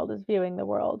 14-year-old is viewing the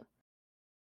world.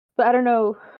 But I don't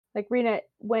know, like Rena,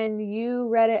 when you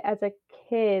read it as a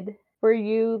kid, were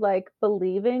you like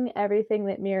believing everything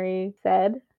that Miri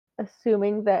said,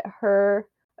 assuming that her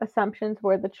assumptions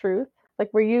were the truth?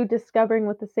 Like, were you discovering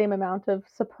with the same amount of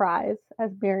surprise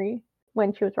as Miri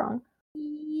when she was wrong?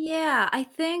 Yeah, I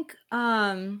think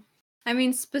I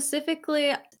mean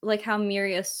specifically like how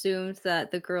Miri assumed that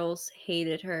the girls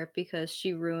hated her because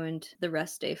she ruined the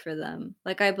rest day for them.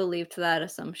 Like I believed that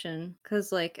assumption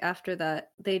cuz like after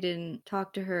that they didn't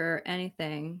talk to her or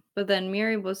anything. But then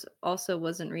Miri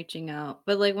wasn't reaching out.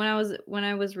 But like when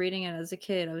I was reading it as a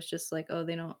kid, I was just like, "Oh,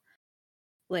 they don't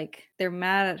like they're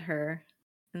mad at her."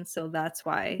 And so that's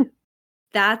why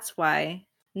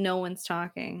no one's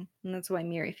talking. And that's why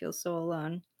Miri feels so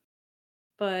alone.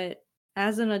 But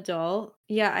as an adult,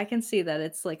 yeah, I can see that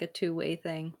it's like a two-way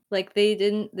thing. Like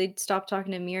they'd stop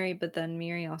talking to Miri, but then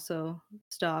Miri also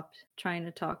stopped trying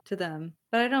to talk to them.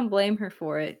 But I don't blame her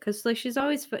for it because like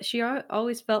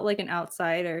always felt like an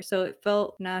outsider, so it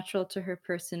felt natural to her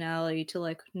personality to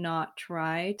like not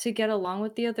try to get along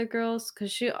with the other girls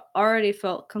because she already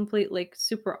felt complete like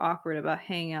super awkward about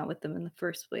hanging out with them in the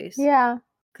first place. Yeah,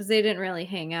 because they didn't really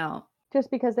hang out. just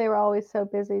because they were always so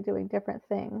busy doing different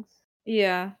things.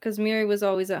 Yeah, because Miri was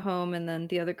always at home and then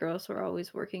the other girls were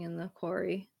always working in the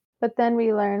quarry. But then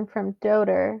we learn from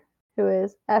Doter, who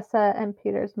is Essa and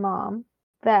Peter's mom,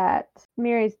 that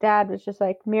Miri's dad was just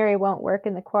like, Miri won't work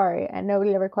in the quarry, and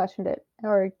nobody ever questioned it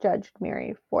or judged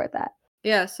Miri for that.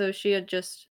 Yeah, so she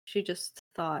just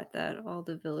thought that all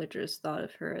the villagers thought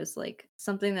of her as like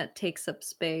something that takes up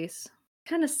space.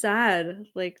 Kind of sad,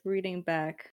 like reading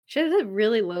back. She had a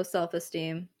really low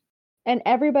self-esteem. And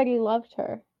everybody loved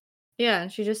her. Yeah,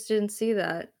 and she just didn't see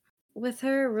that. With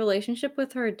her relationship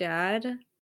with her dad,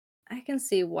 I can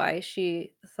see why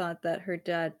she thought that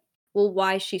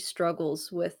why she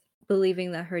struggles with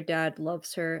believing that her dad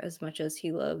loves her as much as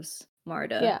he loves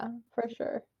Marta. Yeah, for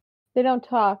sure. They don't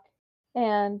talk,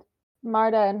 and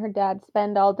Marta and her dad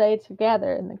spend all day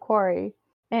together in the quarry,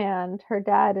 and her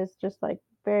dad is just like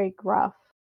very gruff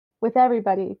with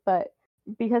everybody, but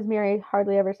because Miri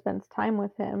hardly ever spends time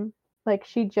with him, like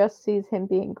she just sees him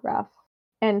being gruff,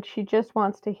 and she just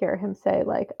wants to hear him say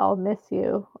like, I'll miss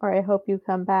you, or I hope you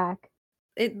come back.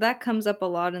 That comes up a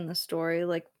lot in the story.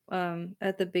 Like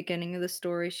at the beginning of the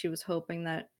story, she was hoping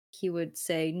that he would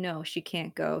say no, she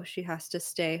can't go. She has to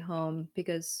stay home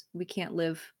because we can't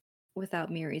live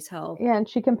without Miri's help. Yeah, and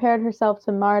she compared herself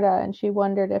to Marta, and she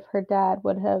wondered if her dad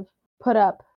would have put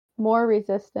up more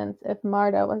resistance if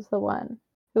Marta was the one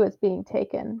who was being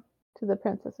taken to the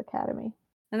Princess Academy.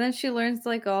 And then she learns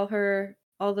like all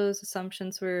those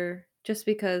assumptions were just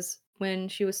because when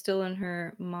she was still in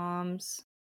her mom's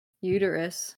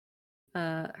uterus,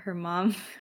 her mom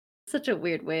such a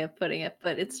weird way of putting it,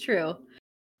 but it's true.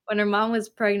 When her mom was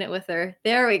pregnant with her,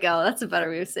 there we go. That's a better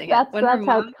way of saying it. That's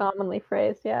how it's commonly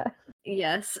phrased, yeah.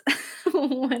 Yes.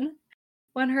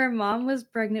 When her mom was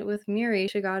pregnant with Miri,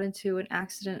 she got into an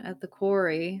accident at the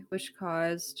quarry, which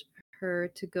caused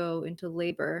her to go into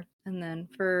labor. And then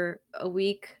for a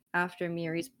week after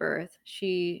Miri's birth,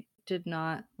 she did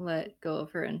not let go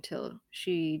of her until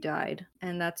she died.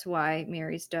 And that's why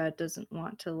Miri's dad doesn't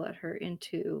want to let her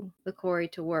into the quarry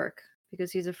to work,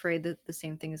 because he's afraid that the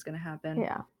same thing is going to happen.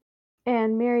 Yeah.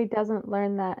 And Miri doesn't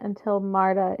learn that until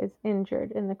Marta is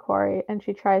injured in the quarry and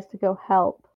she tries to go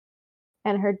help.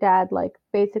 And her dad, like,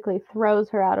 basically throws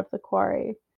her out of the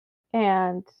quarry.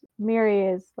 And Miri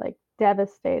is, like,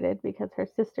 devastated because her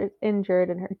sister's injured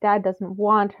and her dad doesn't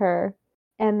want her.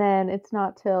 And then it's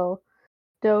not till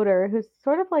Doter, who's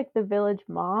sort of like the village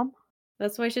mom.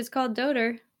 That's why she's called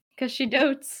Doter, because she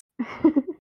dotes.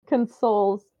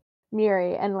 Consoles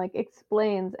Miri and like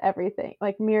explains everything,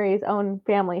 like Miri's own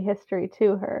family history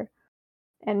to her.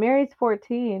 And Miri's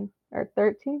 14 or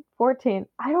 13, 14.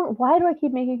 Why do I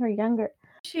keep making her younger?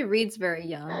 She reads very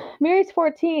young. Miri's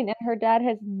 14 and her dad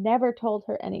has never told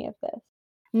her any of this.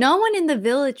 No one in the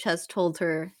village has told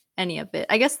her any of it.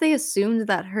 I guess they assumed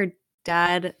that her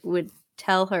dad would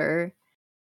tell her.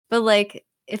 But like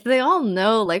if they all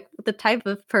know like the type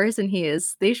of person he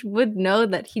is, they would know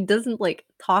that he doesn't like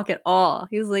talk at all.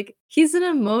 He's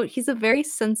a very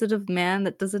sensitive man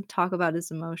that doesn't talk about his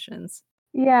emotions.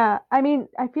 Yeah, I mean,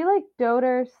 I feel like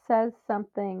Doter says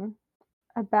something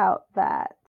about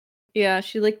that. Yeah,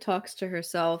 she like talks to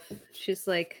herself. She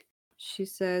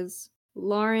says,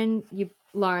 Lauren,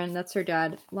 that's her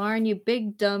dad. Lauren, you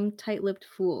big, dumb, tight-lipped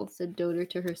fool, said Doter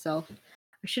to herself.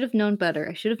 I should have known better.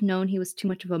 I should have known he was too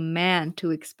much of a man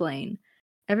to explain.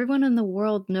 Everyone in the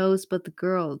world knows but the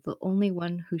girl, the only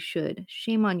one who should.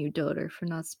 Shame on you, Doter, for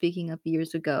not speaking up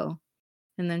years ago.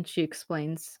 And then she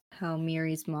explains how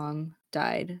Miri's mom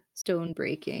died. Stone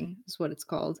breaking is what it's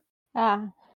called. Ah,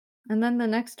 And then the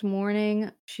next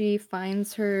morning, she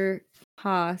finds her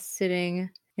pa sitting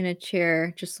in a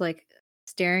chair, just like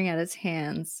staring at his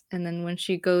hands. And then when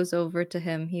she goes over to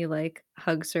him, he like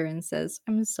hugs her and says,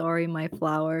 I'm sorry, my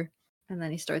flower. And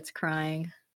then he starts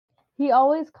crying. he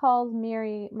always calls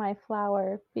Miri my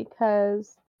flower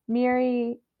because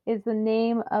Miri is the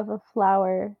name of a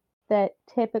flower that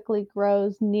typically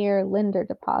grows near Linder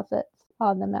deposits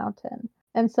on the mountain.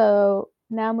 And so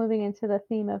now moving into the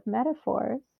theme of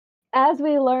metaphors, as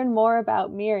we learn more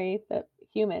about Miri, the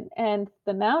human, and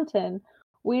the mountain,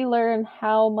 we learn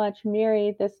how much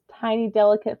Miri, this tiny,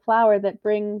 delicate flower that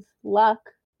brings luck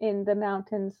in the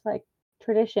mountain's like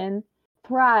tradition,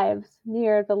 thrives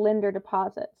near the Linder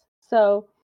deposits. So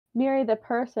Miri, the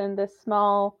person, this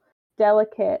small,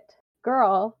 delicate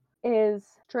girl, is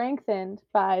strengthened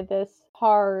by this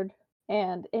hard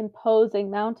and imposing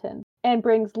mountain and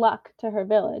brings luck to her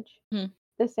village.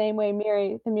 The same way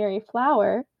the Miri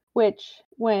flower, which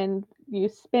when you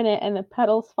spin it and the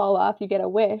petals fall off, you get a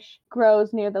wish,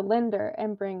 grows near the Linder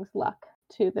and brings luck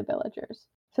to the villagers.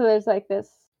 So there's like this,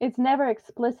 it's never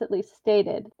explicitly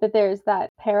stated that there's that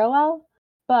parallel,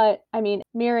 but I mean,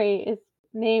 Miri is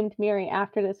named Miri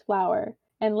after this flower,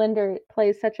 and Linder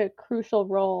plays such a crucial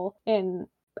role in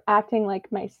acting like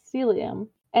mycelium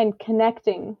and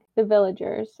connecting the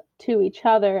villagers to each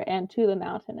other and to the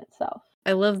mountain itself.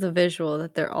 I love the visual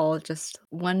that they're all just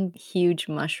one huge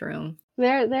mushroom.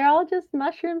 They're all just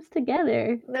mushrooms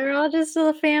together. They're all just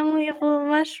a family of little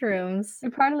mushrooms. They're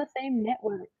part of the same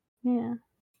network. Yeah.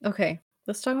 Okay,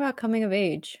 let's talk about coming of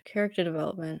age, character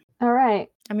development. All right.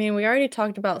 I mean, we already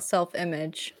talked about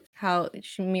self-image, how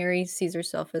Miri sees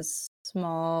herself as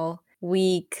small,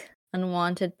 weak,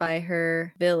 unwanted by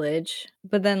her village.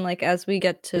 But then like as we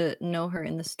get to know her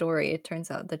in the story, it turns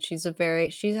out that she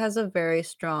has a very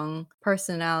strong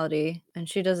personality and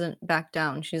she doesn't back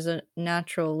down. She's a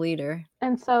natural leader.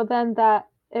 And so then that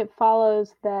it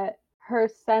follows that her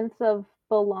sense of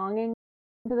belonging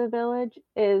to the village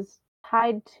is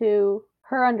tied to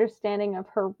her understanding of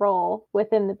her role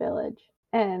within the village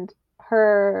and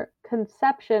her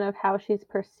conception of how she's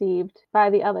perceived by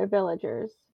the other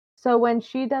villagers. So when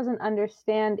she doesn't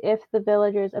understand if the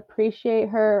villagers appreciate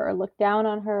her or look down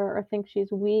on her or think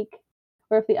she's weak,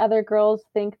 or if the other girls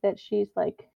think that she's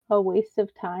like a waste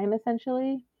of time,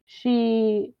 essentially,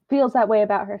 she feels that way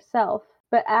about herself.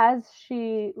 But as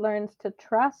she learns to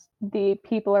trust the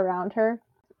people around her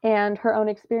and her own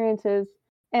experiences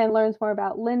and learns more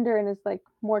about Linder and is like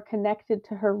more connected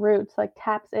to her roots, like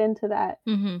taps into that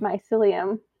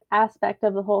mycelium aspect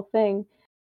of the whole thing,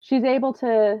 she's able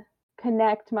to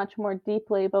connect much more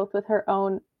deeply both with her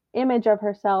own image of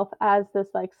herself as this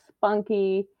like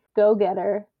spunky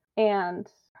go-getter and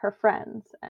her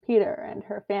friends, Peter and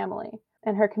her family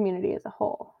and her community as a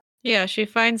whole. Yeah, she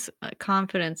finds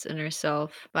confidence in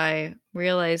herself by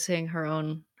realizing her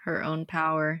own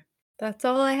power. That's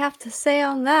all I have to say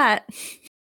on that.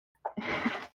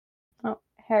 Oh,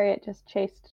 Harriet just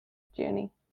chased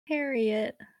Junie.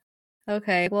 Harriet.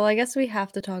 Okay, well, I guess we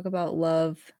have to talk about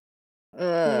love.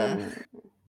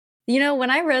 You know, when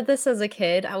I read this as a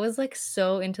kid, I was like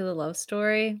so into the love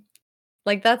story.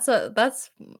 Like that's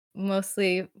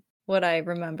mostly what I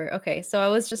remember. Okay, so I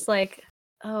was just like,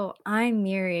 oh, I'm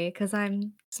Miri because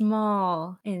I'm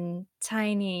small and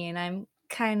tiny and I'm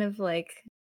kind of like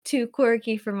too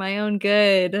quirky for my own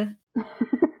good.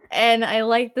 And I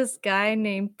like this guy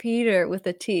named Peter with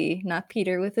a T, not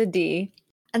Peter with a D.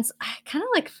 And so I kind of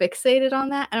like fixated on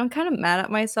that. And I'm kind of mad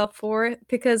at myself for it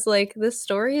because like this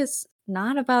story is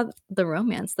not about the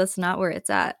romance. That's not where it's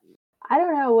at. I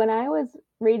don't know. When I was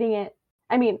reading it,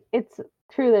 I mean, it's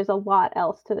true, there's a lot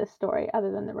else to this story other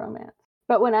than the romance.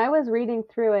 But when I was reading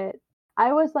through it,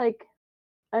 I was like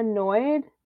annoyed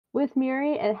with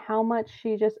Miri and how much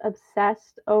she just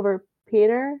obsessed over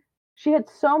Peter. She had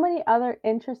so many other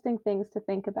interesting things to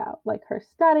think about, like her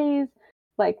studies,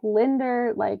 like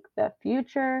Linder, like the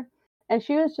future. And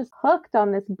she was just hooked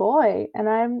on this boy.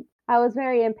 And I was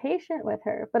very impatient with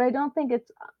her, but I don't think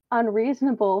it's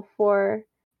unreasonable for,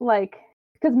 like,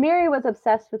 because Miri was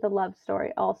obsessed with the love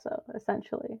story also,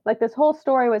 essentially. Like, this whole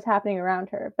story was happening around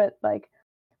her, but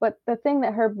the thing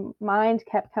that her mind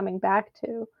kept coming back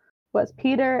to was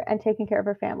Peter and taking care of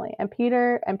her family, and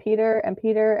Peter and Peter and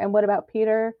Peter, and what about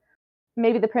Peter?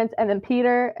 Maybe the prince, and then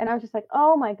Peter, and I was just like,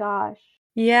 oh my gosh.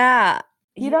 Yeah.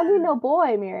 You don't need no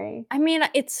boy, Miri. I mean,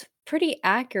 it's pretty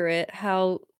accurate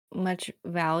how much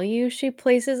value she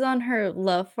places on her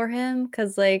love for him.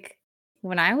 Because, like,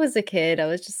 when I was a kid, I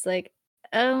was just like,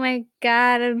 oh my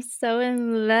God, I'm so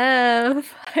in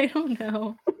love. I don't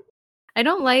know. I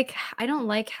don't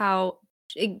like how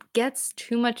it gets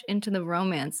too much into the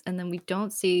romance and then we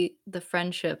don't see the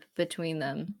friendship between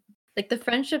them. Like the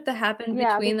friendship that happened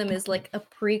Yeah, between them is like a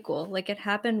prequel. Like it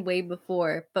happened way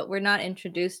before, but we're not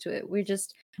introduced to it. We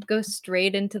just go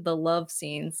straight into the love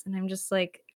scenes and I'm just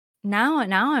like now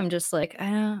I'm just like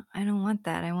I don't want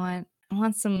that. I want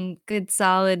some good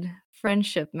solid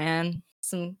friendship, man.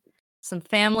 Some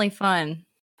family fun.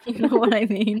 You know what I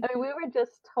mean? I mean, we were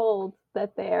just told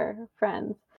that they're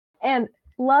friends. And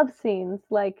love scenes,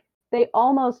 like, they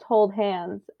almost hold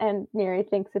hands, and Miri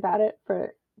thinks about it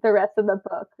for the rest of the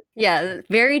book. Yeah,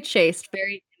 very chaste,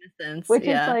 very innocent. Which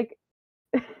yeah. is, like,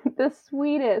 the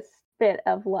sweetest bit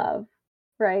of love,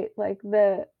 right? Like,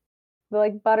 the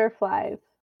like, butterflies.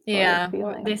 Yeah,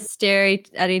 they stare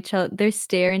at each other. They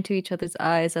stare into each other's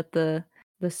eyes at the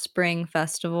spring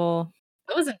festival.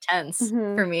 It was intense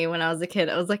for me when I was a kid.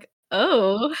 I was like,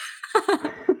 oh,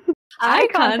 eye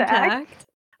contact.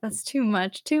 That's too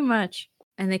much, too much.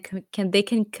 And they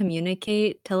can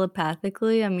communicate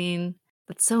telepathically. I mean,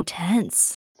 that's so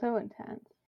intense. So intense.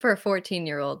 For a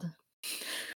 14-year-old.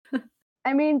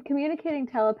 I mean, communicating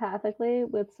telepathically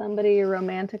with somebody you're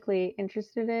romantically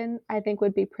interested in, I think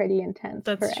would be pretty intense.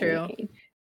 That's true. Any age.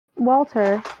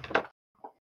 Walter,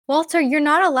 you're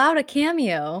not allowed a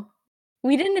cameo.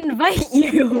 We didn't invite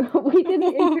you. We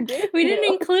didn't introduce We didn't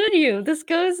you. include you. This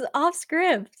goes off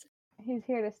script. He's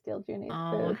here to steal Junie's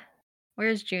food.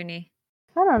 Where's Junie?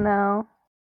 I don't know.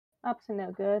 Up to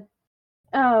no good.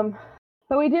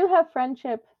 But we do have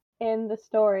friendship in the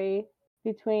story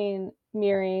between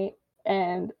Miri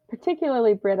and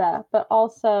particularly Britta, but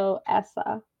also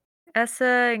Essa.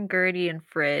 Essa and Gertie and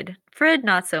Frid. Frid,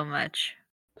 not so much.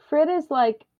 Frid is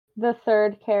like the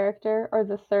third character or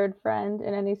the third friend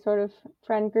in any sort of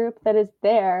friend group that is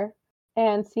there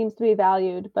and seems to be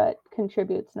valued but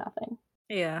contributes nothing.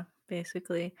 Yeah,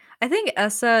 basically. I think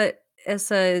Essa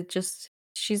just,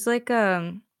 she's like,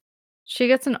 she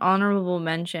gets an honorable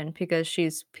mention because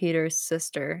she's Peter's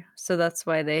sister. So that's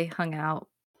why they hung out.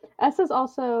 Essa's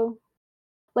also,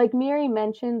 like, Miri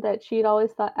mentioned that she'd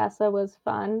always thought Essa was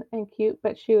fun and cute,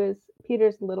 but she was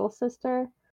Peter's little sister.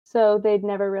 So they'd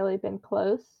never really been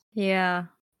close. Yeah.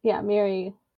 Yeah,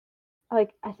 Miri,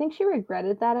 like, I think she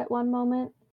regretted that at one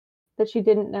moment, that she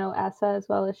didn't know Essa as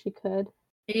well as she could.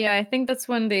 Yeah, I think that's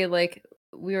when they, like,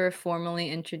 we were formally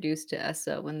introduced to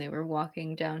Essa when they were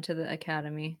walking down to the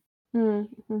academy.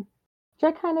 Mm-hmm. Which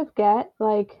I kind of get,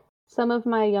 like, some of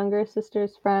my younger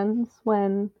sister's friends,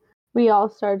 when we all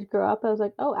started to grow up, I was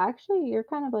like, oh, actually, you're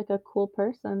kind of like a cool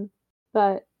person,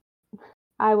 but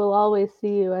I will always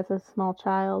see you as a small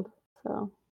child,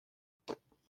 so.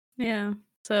 Yeah.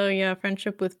 So, yeah,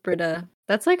 friendship with Britta.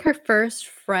 That's like her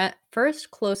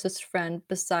first closest friend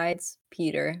besides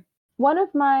Peter. One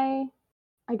of my,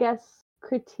 I guess,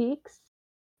 critiques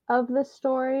of the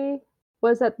story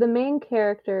was that the main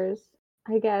characters,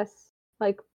 I guess,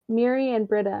 like Miri and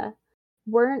Britta,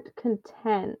 weren't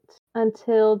content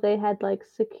until they had, like,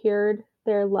 secured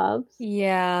their loves.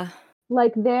 Yeah.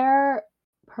 Like, their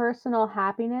personal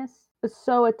happiness was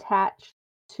so attached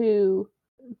to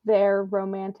their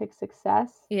romantic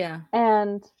success. Yeah.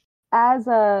 And as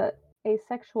a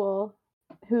asexual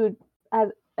who, as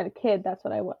a kid, that's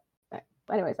what I was.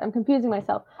 Anyways, I'm confusing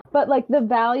myself. But, like, the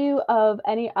value of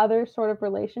any other sort of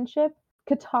relationship,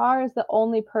 Qatar is the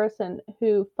only person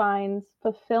who finds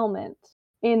fulfillment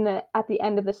at the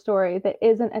end of the story that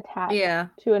isn't attached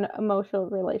to an emotional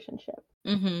relationship.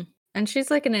 Mm-hmm. And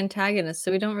she's like an antagonist,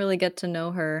 so we don't really get to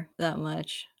know her that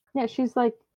much. Yeah, she's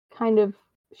like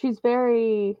she's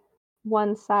very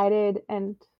one-sided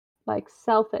and, like,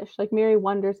 selfish. Like, Miri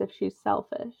wonders if she's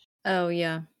selfish. Oh,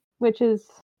 yeah. Which is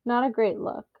not a great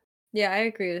look. Yeah, I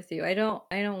agree with you. I don't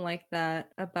like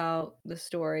that about the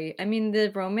story. I mean, the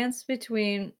romance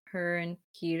between her and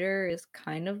Peter is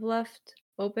kind of left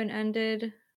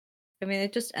open-ended. I mean,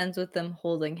 it just ends with them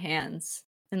holding hands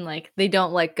and, like, they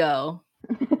don't let go.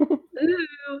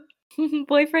 Ooh.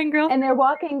 Boyfriend, girlfriend. And they're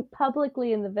walking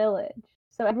publicly in the village,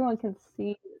 so everyone can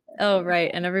see. Oh, right,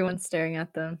 and everyone's staring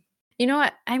at them. You know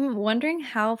what? I'm wondering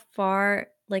how far,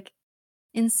 like,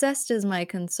 incest is my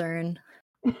concern.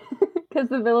 Because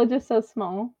the village is so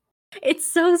small. It's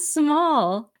so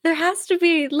small. There has to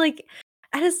be, like,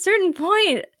 at a certain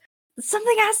point,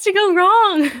 something has to go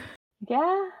wrong.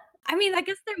 Yeah, I mean, I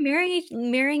guess they're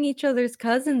marrying each other's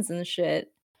cousins and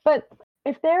shit. but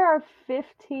if there are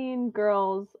 15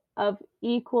 girls of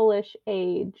equalish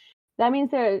age, that means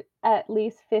there are at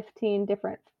least 15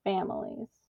 different families,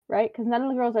 right? Because none of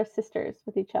the girls are sisters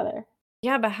with each other.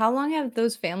 Yeah, but how long have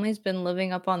those families been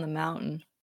living up on the mountain?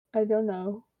 I don't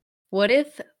know. What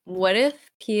if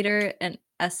Peter and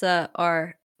Essa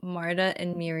are Marta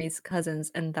and Miri's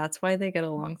cousins and that's why they get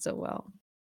along so well?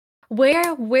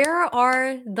 Where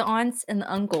are the aunts and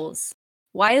the uncles?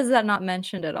 Why is that not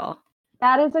mentioned at all?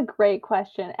 That is a great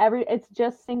question. It's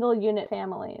just single unit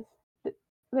families.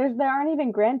 There aren't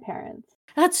even grandparents.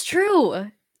 That's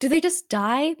true. Do they just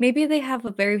die? Maybe they have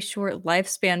a very short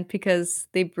lifespan because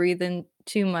they breathe in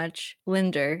too much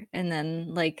Linder and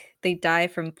then like they die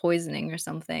from poisoning or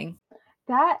something.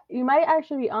 That you might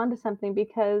actually be onto something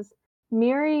because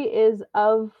Miri is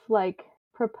of like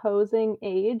proposing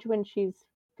age when she's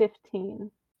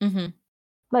 15. Mhm.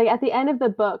 Like at the end of the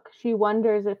book, she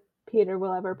wonders if Peter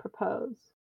will ever propose.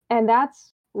 And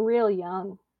that's real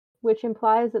young, which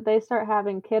implies that they start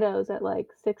having kiddos at like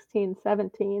 16,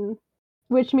 17,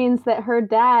 which means that her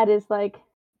dad is like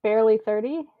barely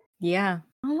 30. Yeah.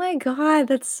 Oh my god,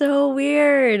 that's so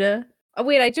weird. Oh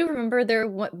wait, I do remember there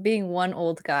being one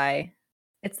old guy.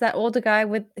 It's that old guy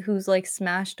with who's like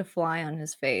smashed a fly on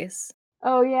his face.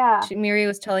 Oh, yeah. Miri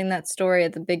was telling that story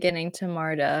at the beginning to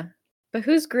Marta. But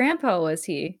whose grandpa was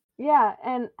he? Yeah.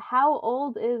 And how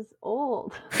old is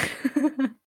old?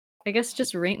 I guess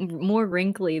just more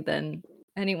wrinkly than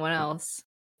anyone else.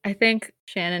 I think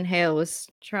Shannon Hale was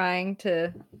trying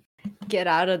to get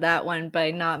out of that one by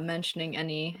not mentioning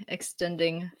any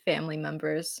extending family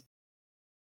members.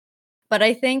 But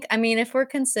I think, I mean, if we're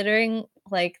considering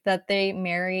like that they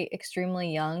marry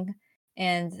extremely young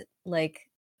and like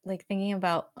thinking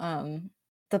about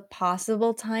the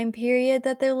possible time period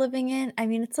that they're living in, I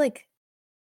mean, it's like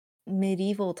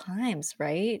medieval times,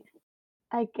 right?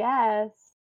 I guess.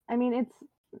 I mean,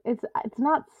 it's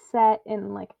not set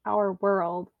in like our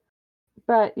world,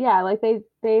 but yeah, like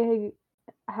they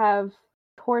have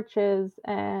torches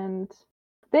and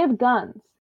they have guns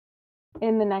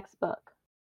in the next book.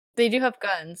 They do have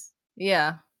guns.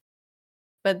 Yeah.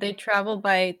 But they travel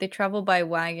by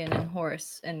wagon and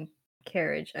horse and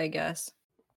carriage, I guess.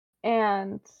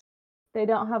 And they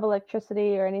don't have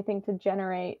electricity or anything to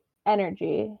generate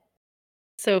energy.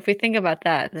 So if we think about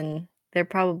that, then they're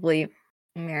probably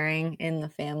marrying in the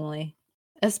family.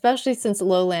 Especially since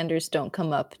lowlanders don't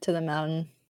come up to the mountain.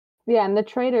 Yeah, and the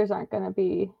traders aren't going to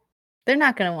be They're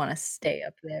not going to want to stay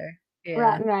up there. Yeah.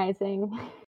 fraternizing.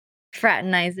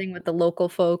 Fraternizing with the local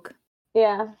folk.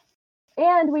 Yeah.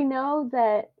 And we know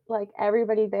that like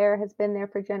everybody there has been there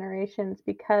for generations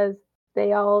because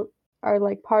they all are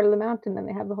like part of the mountain and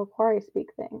they have the whole quarry speak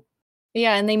thing.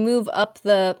 Yeah, and they move up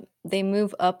the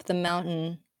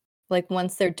mountain like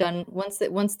once they're done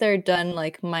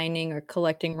like mining or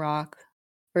collecting rock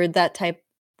or that type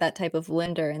of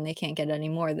linder and they can't get any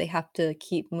more, they have to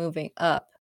keep moving up.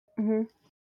 Mm-hmm.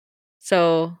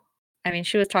 So, I mean,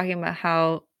 she was talking about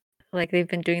how like they've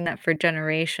been doing that for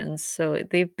generations, so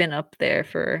they've been up there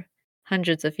for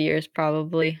hundreds of years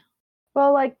probably.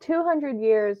 Well, like 200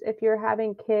 years if you're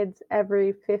having kids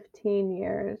every 15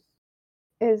 years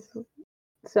is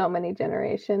so many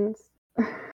generations.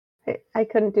 I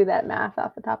couldn't do that math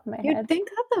off the top of my You'd head. think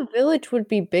that the village would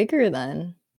be bigger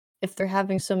then if they're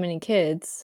having so many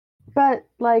kids. But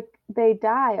like they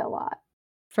die a lot.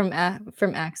 From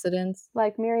accidents?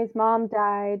 Like Mary's mom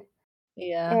died,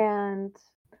 Yeah. and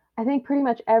I think pretty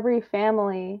much every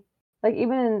family, like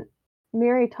even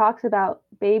Mary talks about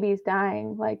babies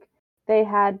dying. Like they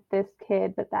had this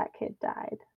kid, but that kid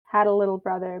died. Had a little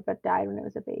brother, but died when it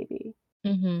was a baby.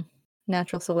 Mhm.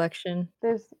 Natural selection.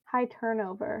 There's high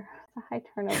turnover. It's a high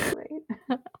turnover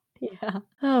rate. Yeah.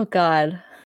 Oh god.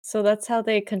 So that's how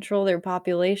they control their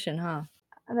population, huh?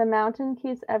 The mountain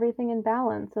keeps everything in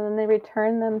balance, and then they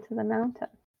return them to the mountain.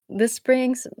 This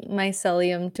brings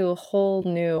mycelium to a whole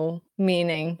new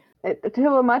meaning.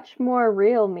 To a much more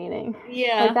real meaning.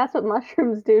 Yeah. Like that's what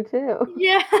mushrooms do too.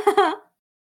 Yeah.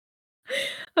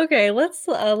 Okay, let's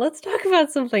talk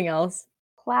about something else.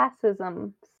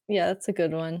 Classism. Yeah, that's a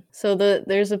good one. So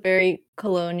there's a very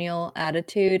colonial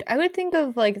attitude. I would think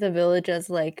of like the village as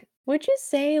like, would you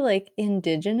say like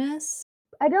indigenous?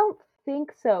 I don't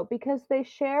think so because they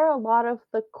share a lot of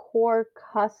the core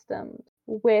customs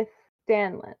with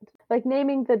Danland. Like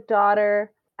naming the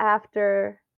daughter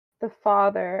after the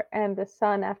father and the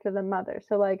son after the mother.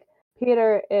 So like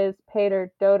Peter is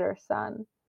Peter Doder's son,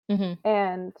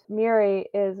 and Miri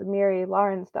is Miri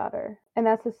Lauren's daughter. And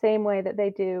that's the same way that they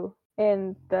do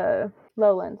in the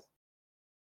Lowlands.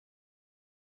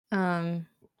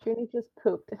 Junie just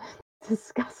pooped.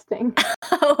 Disgusting.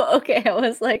 Oh, okay. I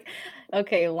was like,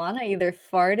 okay, Lana either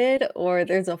farted or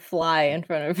there's a fly in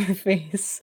front of her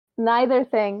face. Neither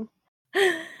thing.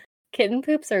 Kitten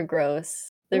poops are gross.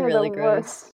 They're really gross.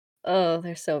 Worst. Oh,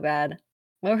 they're so bad.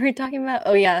 What were we talking about?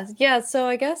 Oh, yeah. Yeah, so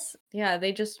I guess, yeah,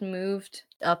 they just moved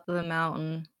up the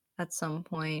mountain at some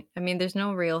point. I mean, there's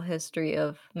no real history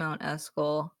of Mount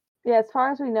Escol. Yeah, as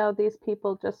far as we know, these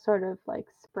people just sort of like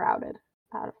sprouted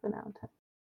out of the mountain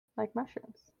like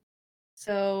mushrooms.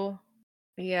 So,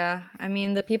 yeah, I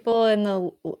mean, the people in the,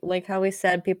 like how we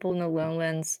said, people in the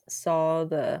lowlands saw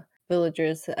the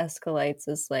villagers, the Escolites,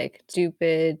 as like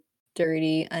stupid,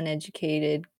 dirty,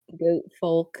 uneducated goat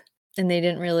folk. And they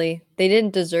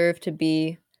didn't deserve to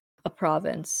be a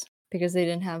province because they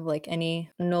didn't have like any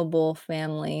noble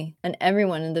family, and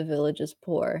everyone in the village is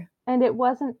poor. And it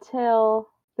wasn't till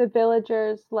the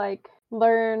villagers like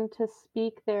learned to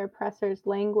speak their oppressor's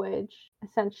language,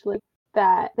 essentially,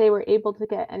 that they were able to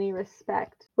get any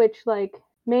respect, which like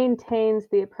maintains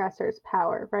the oppressor's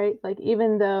power, right? Like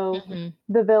even though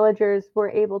the villagers were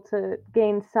able to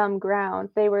gain some ground,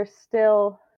 they were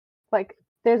still like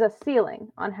there's a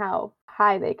ceiling on how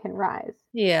high they can rise.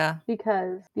 Yeah.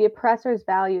 Because the oppressor's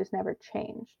values never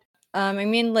changed. I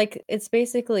mean, like, it's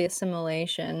basically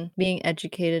assimilation. Being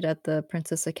educated at the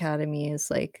Princess Academy is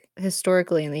like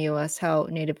historically in the US how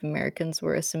Native Americans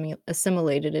were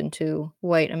assimilated into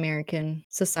white American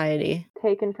society.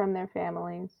 Taken from their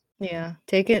families. Yeah,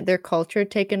 their culture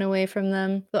taken away from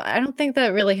them. But I don't think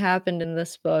that really happened in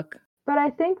this book. But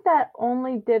I think that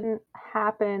only didn't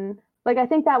happen. Like, I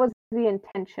think that was the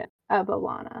intention of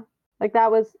Alana. Like,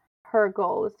 that was her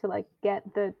goal, was to like get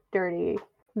the dirty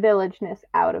villageness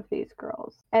out of these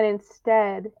girls. And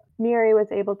instead, Miri was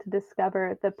able to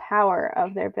discover the power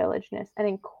of their villageness and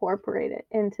incorporate it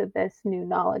into this new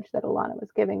knowledge that Alana was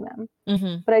giving them.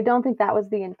 But I don't think that was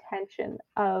the intention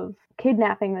of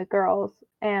kidnapping the girls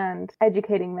and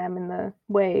educating them in the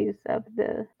ways of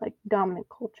the like dominant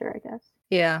culture, I guess.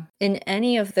 Yeah. In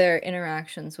any of their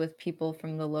interactions with people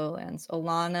from the lowlands,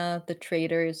 Alana, the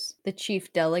traders, the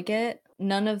chief delegate,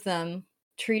 none of them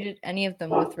treated any of them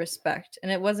with respect.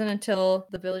 And it wasn't until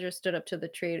the villagers stood up to the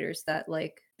traders that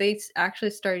like they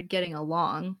actually started getting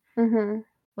along.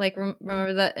 Like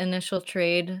remember that initial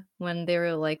trade when they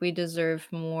were like, we deserve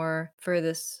more for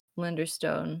this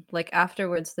Linderstone. Like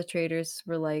afterwards the traders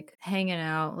were like hanging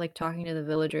out, like talking to the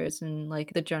villagers, and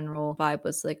like the general vibe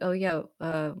was like, oh yeah,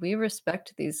 we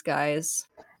respect these guys.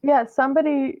 Yeah,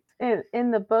 somebody in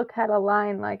the book had a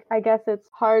line like, I guess it's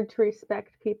hard to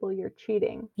respect people you're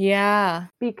cheating. Yeah.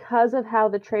 Because of how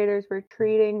the traders were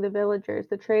treating the villagers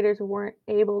weren't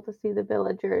able to see the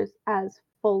villagers as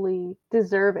fully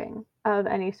deserving of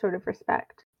any sort of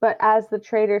respect. But as the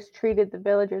traders treated the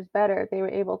villagers better, they were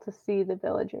able to see the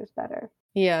villagers better.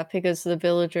 Yeah, because the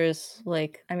villagers,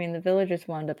 the villagers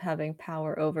wound up having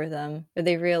power over them, or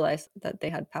they realized that they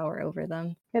had power over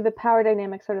them. Yeah, the power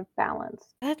dynamic sort of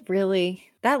balanced.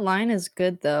 That line is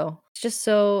good though. It's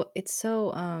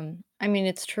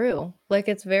true. Like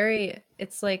it's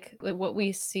like what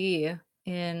we see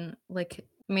in like,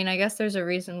 I guess there's a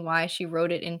reason why she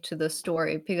wrote it into the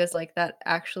story, because like that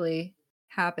actually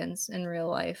happens in real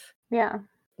life. Yeah.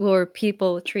 Or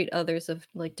people treat others of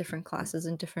like different classes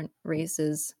and different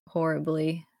races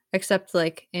horribly, except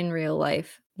like in real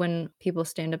life when people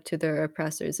stand up to their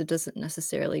oppressors, it doesn't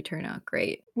necessarily turn out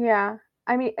great. Yeah,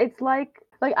 it's like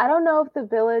I don't know if the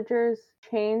villagers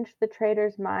changed the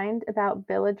trader's mind about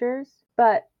villagers,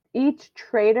 but each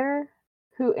trader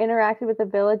who interacted with the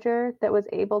villager that was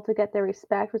able to get their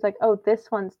respect was like, oh,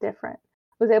 this one's different,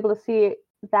 was able to see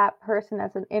that person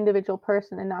as an individual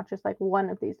person and not just like one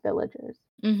of these villagers.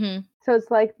 So it's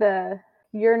like the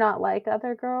you're not like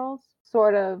other girls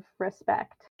sort of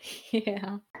respect.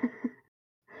 Yeah.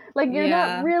 Like you're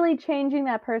not really changing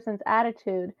that person's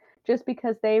attitude just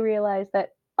because they realize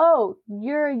that, oh,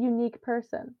 you're a unique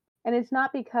person. And it's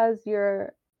not because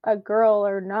you're a girl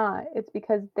or not. It's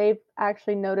because they've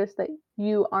actually noticed that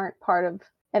you aren't part of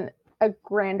a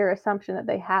grander assumption that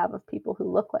they have of people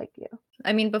who look like you.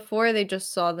 Before they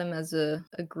just saw them as a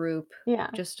group. Yeah.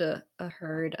 Just a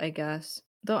herd, I guess.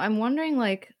 Though I'm wondering,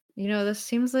 like, this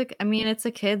seems like, it's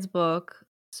a kid's book,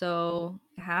 so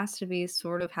it has to be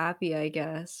sort of happy, I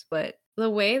guess. But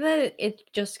the way that it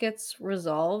just gets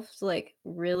resolved, like,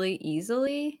 really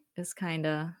easily is kind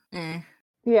of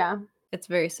Yeah. It's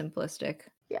very simplistic.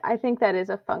 Yeah, I think that is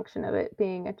a function of it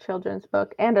being a children's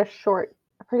book and a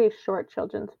pretty short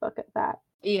children's book at that.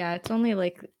 Yeah, it's only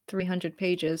like 300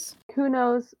 pages. Who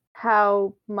knows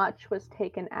how much was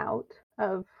taken out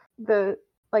of the,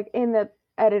 like, in the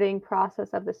editing process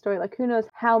of the story. Like, who knows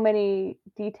how many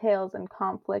details and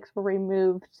conflicts were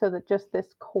removed so that just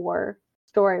this core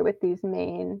story with these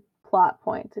main plot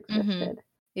points existed.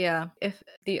 Yeah, if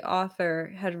the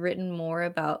author had written more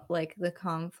about like the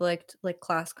conflict, like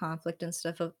class conflict and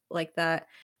stuff like that,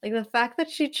 like the fact that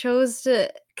she chose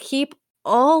to keep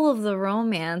all of the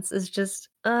romance is just,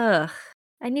 ugh.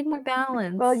 I need more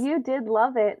balance. Well, you did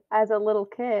love it as a little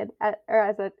kid, or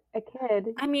as a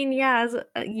kid. I mean, yeah,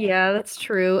 yeah, that's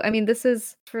true. I mean, this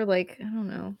is for like, I don't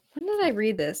know. When did I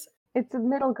read this? It's a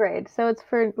middle grade, so it's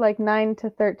for like 9 to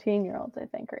 13-year-olds, I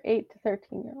think, or 8 to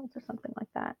 13-year-olds or something like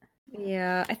that.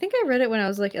 Yeah, I think I read it when I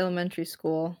was like elementary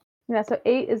school. Yeah, so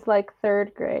 8 is like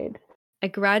 3rd grade. I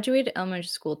graduated elementary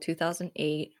school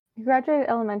 2008. You graduated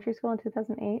elementary school in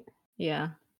 2008? Yeah.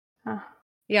 Huh.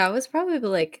 Yeah, I was probably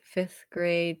like 5th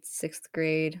grade, 6th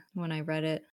grade when I read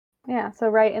it. Yeah, so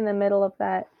right in the middle of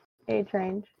that age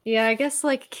range. Yeah, I guess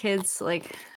like kids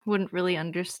like wouldn't really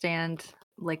understand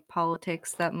like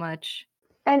politics that much.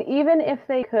 And even if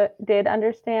they did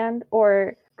understand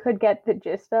or could get the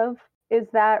gist of, is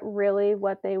that really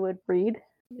what they would read?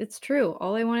 It's true.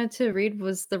 All I wanted to read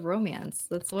was the romance.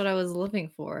 That's what I was living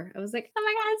for. I was like, oh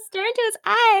my god, stare into his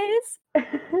eyes.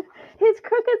 His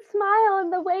crooked smile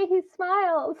and the way he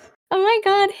smiles. Oh my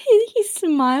god, he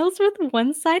smiles with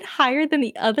one side higher than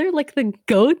the other, like the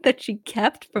goat that she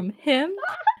kept from him.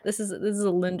 This is a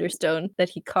Linder stone that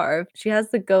he carved. She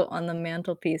has the goat on the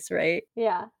mantelpiece, right?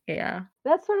 Yeah. Yeah.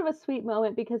 That's sort of a sweet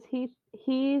moment because he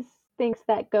thinks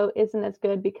that goat isn't as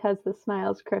good because the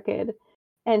smile's crooked.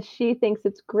 And she thinks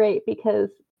it's great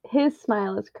because his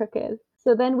smile is crooked.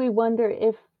 So then we wonder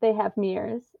if they have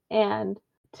mirrors. And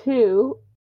 2,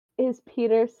 is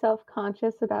Peter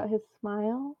self-conscious about his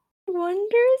smile?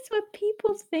 Wonders what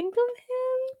people think of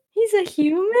him. He's a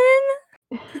human?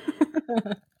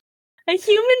 A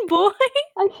human boy?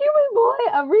 A human boy?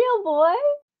 A real boy?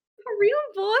 A real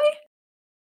boy?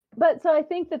 But so I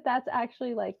think that that's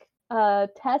actually like a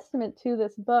testament to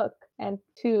this book and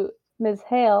to Ms.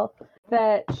 Hale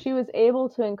that she was able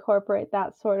to incorporate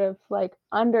that sort of like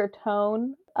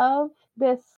undertone of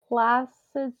this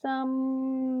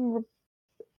classism.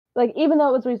 Like, even though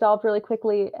it was resolved really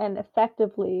quickly and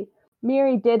effectively,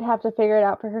 Miri did have to figure it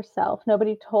out for herself.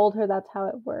 Nobody told her that's how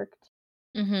it worked.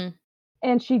 Mm-hmm.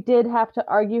 And she did have to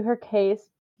argue her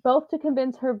case, both to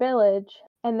convince her village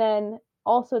and then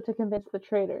also to convince the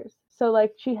traders. So,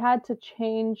 like, she had to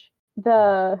change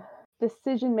the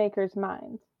decision makers'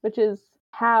 minds, which is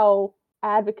how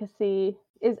advocacy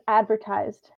is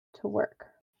advertised to work.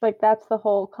 Like, that's the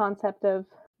whole concept of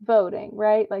voting,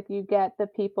 right? Like, you get the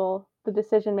people, the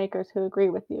decision makers who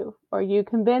agree with you, or you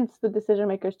convince the decision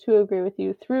makers to agree with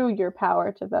you through your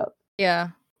power to vote. Yeah.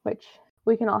 Which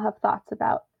we can all have thoughts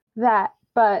about that.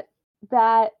 But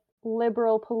that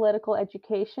liberal political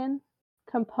education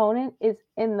component is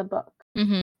in the book,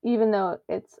 even though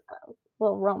it's a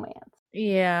little romance.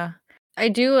 Yeah. I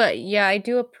do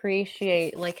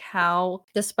appreciate like how,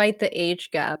 despite the age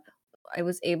gap, I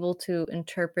was able to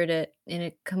interpret it in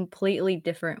a completely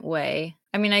different way.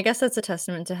 I mean, I guess that's a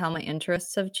testament to how my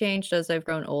interests have changed as I've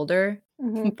grown older.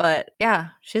 But yeah,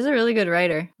 she's a really good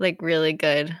writer, like really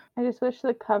good. I just wish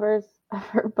the covers of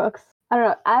her books, I don't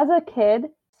know, as a kid,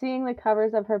 seeing the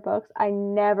covers of her books, I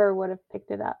never would have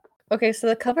picked it up. Okay, so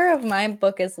the cover of my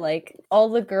book is like all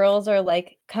the girls are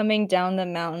like coming down the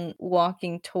mountain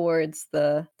walking towards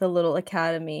the little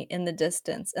academy in the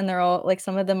distance, and they're all like,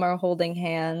 some of them are holding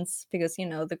hands because, you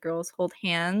know, the girls hold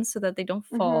hands so that they don't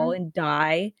fall and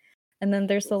die. And then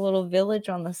there's the little village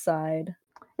on the side.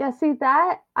 Yeah, see,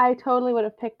 that I totally would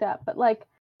have picked up, but like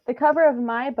the cover of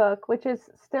my book, which is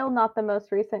still not the most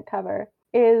recent cover,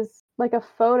 is like a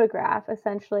photograph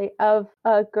essentially of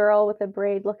a girl with a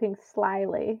braid looking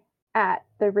slyly at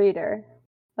the reader,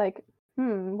 like,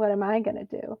 what am I gonna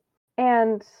do?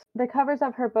 And the covers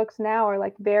of her books now are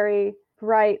like very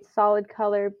bright, solid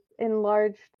color,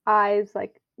 enlarged eyes,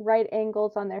 like right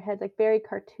angles on their heads, like very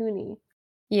cartoony.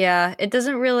 Yeah, it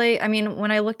doesn't really, I mean,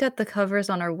 when I looked at the covers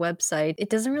on our website, it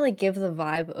doesn't really give the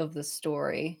vibe of the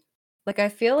story. Like, I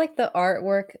feel like the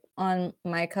artwork on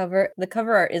my cover, the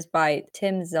cover art is by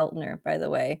Tim Zeltner, by the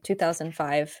way,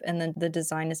 2005, and then the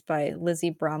design is by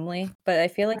Lizzie Bromley. But I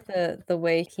feel like the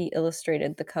way he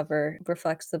illustrated the cover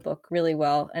reflects the book really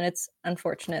well, and it's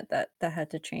unfortunate that that had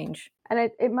to change.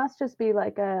 And it must just be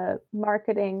like a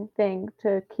marketing thing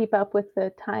to keep up with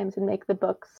the times and make the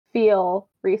books feel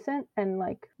recent and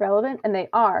like relevant, and they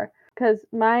are. because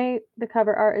the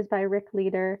cover art is by Rick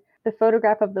Leader. The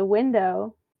photograph of the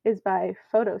window is by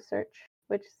Photo Search,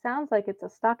 which sounds like it's a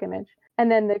stock image.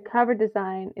 And then the cover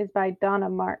design is by Donna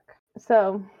Mark.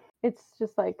 So it's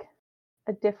just like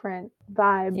a different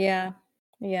vibe. Yeah.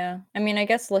 I mean, I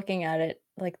guess looking at it,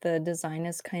 like the design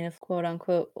is kind of quote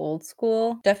unquote old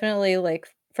school. Definitely like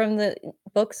from the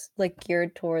books like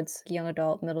geared towards young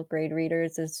adult, middle grade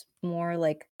readers is more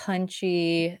like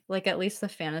punchy. Like at least the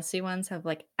fantasy ones have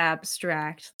like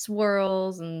abstract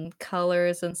swirls and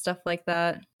colors and stuff like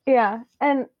that. Yeah.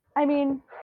 And I mean,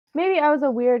 maybe I was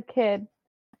a weird kid.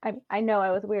 I know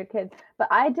I was a weird kid, but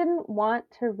I didn't want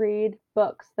to read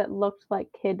books that looked like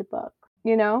kid books,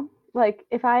 you know? Like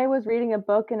if I was reading a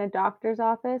book in a doctor's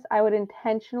office, I would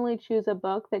intentionally choose a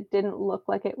book that didn't look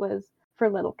like it was for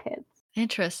little kids.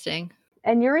 Interesting.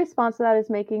 And your response to that is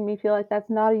making me feel like that's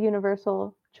not a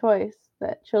universal choice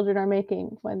that children are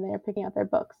making when they're picking out their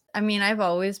books. I mean, I've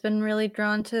always been really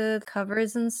drawn to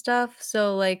covers and stuff.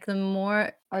 So, like, the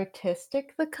more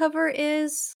artistic the cover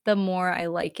is, the more I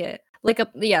like it. Like,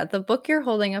 the book you're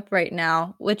holding up right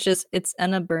now, which is It's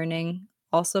Enna Burning,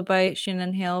 also by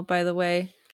Shannon Hale, by the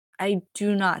way. I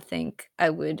do not think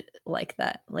I would like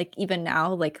that. Like, even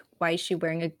now, like, why is she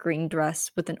wearing a green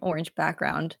dress with an orange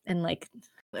background and, like,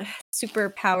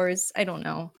 superpowers? I don't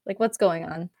know. Like, what's going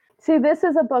on? See, this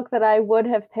is a book that I would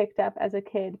have picked up as a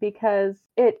kid because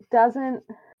it does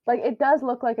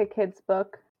look like a kid's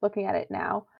book looking at it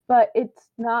now, but it's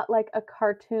not like a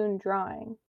cartoon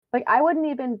drawing. Like I wouldn't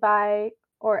even buy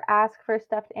or ask for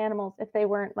stuffed animals if they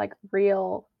weren't like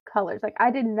real colors. Like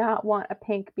I did not want a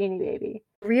pink Beanie Baby.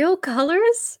 Real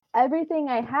colors? Everything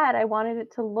I had, I wanted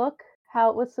it to look how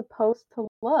it was supposed to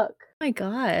look. Oh my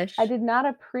gosh. I did not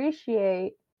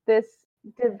appreciate this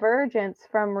divergence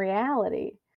from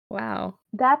reality. Wow.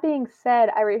 That being said,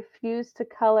 I refuse to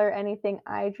color anything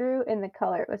I drew in the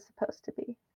color it was supposed to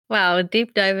be. Wow, a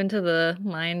deep dive into the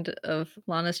mind of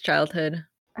Lana's childhood.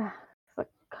 It's a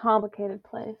complicated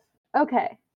place.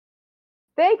 Okay.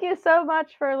 Thank you so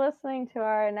much for listening to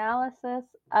our analysis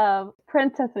of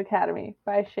Princess Academy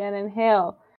by Shannon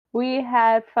Hale. We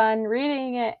had fun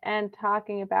reading it and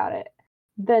talking about it.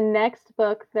 The next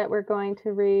book that we're going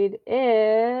to read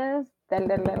is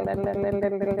Phantom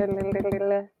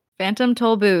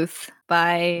Tollbooth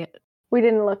by... We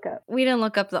didn't look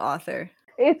up the author.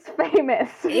 It's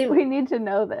famous. We need to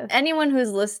know this. Anyone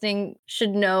who's listening should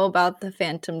know about the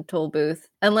Phantom Tollbooth.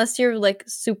 Unless you're like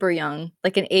super young,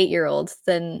 like an 8-year-old,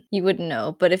 then you wouldn't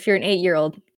know. But if you're an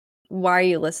 8-year-old, why are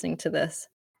you listening to this?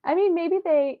 I mean, maybe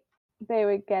they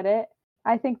would get it.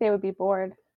 I think they would be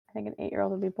bored. I think an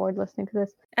 8-year-old would be bored listening to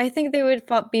this. I think they would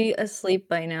be asleep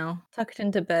by now, tucked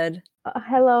into bed.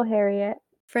 Hello, Harriet.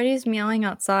 Freddy's meowing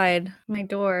outside my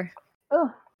door.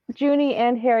 Oh, Junie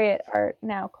and Harriet are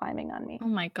now climbing on me. Oh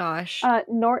my gosh.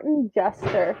 Norton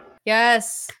Juster.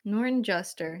 Yes, Norton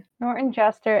Juster. Norton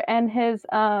Juster, and his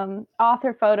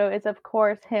author photo is, of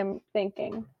course, him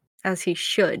thinking. As he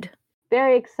should.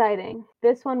 Very exciting.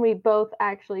 This one we both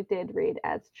actually did read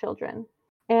as children.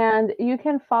 And you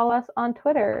can follow us on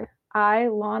Twitter. I,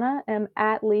 Lana, am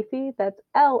at Leafy. That's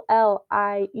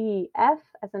LLIEF,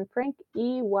 as in Frank,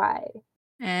 EY.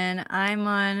 And I'm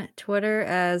on Twitter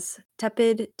as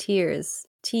Tepid Tears.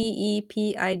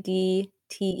 TEPIDTEARS.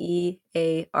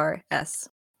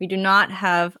 We do not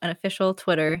have an official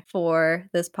Twitter for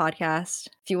this podcast.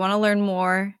 If you want to learn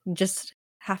more, you just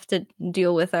have to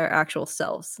deal with our actual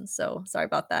selves. So sorry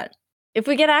about that. If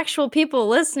we get actual people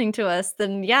listening to us,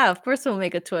 then yeah, of course we'll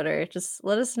make a Twitter. Just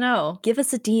let us know. Give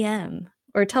us a DM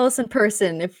or tell us in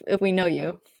person if we know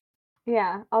you.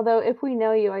 Yeah, although if we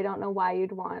know you, I don't know why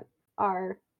you'd want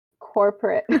our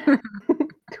corporate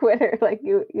Twitter. Like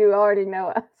you already know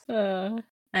us.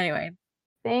 Anyway.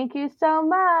 Thank you so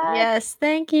much. Yes,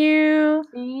 thank you.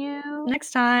 See you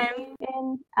next time.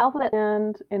 In Alphabet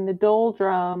and in the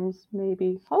doldrums,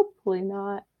 maybe. Hopefully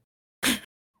not.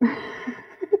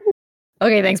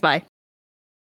 Okay, thanks. Bye.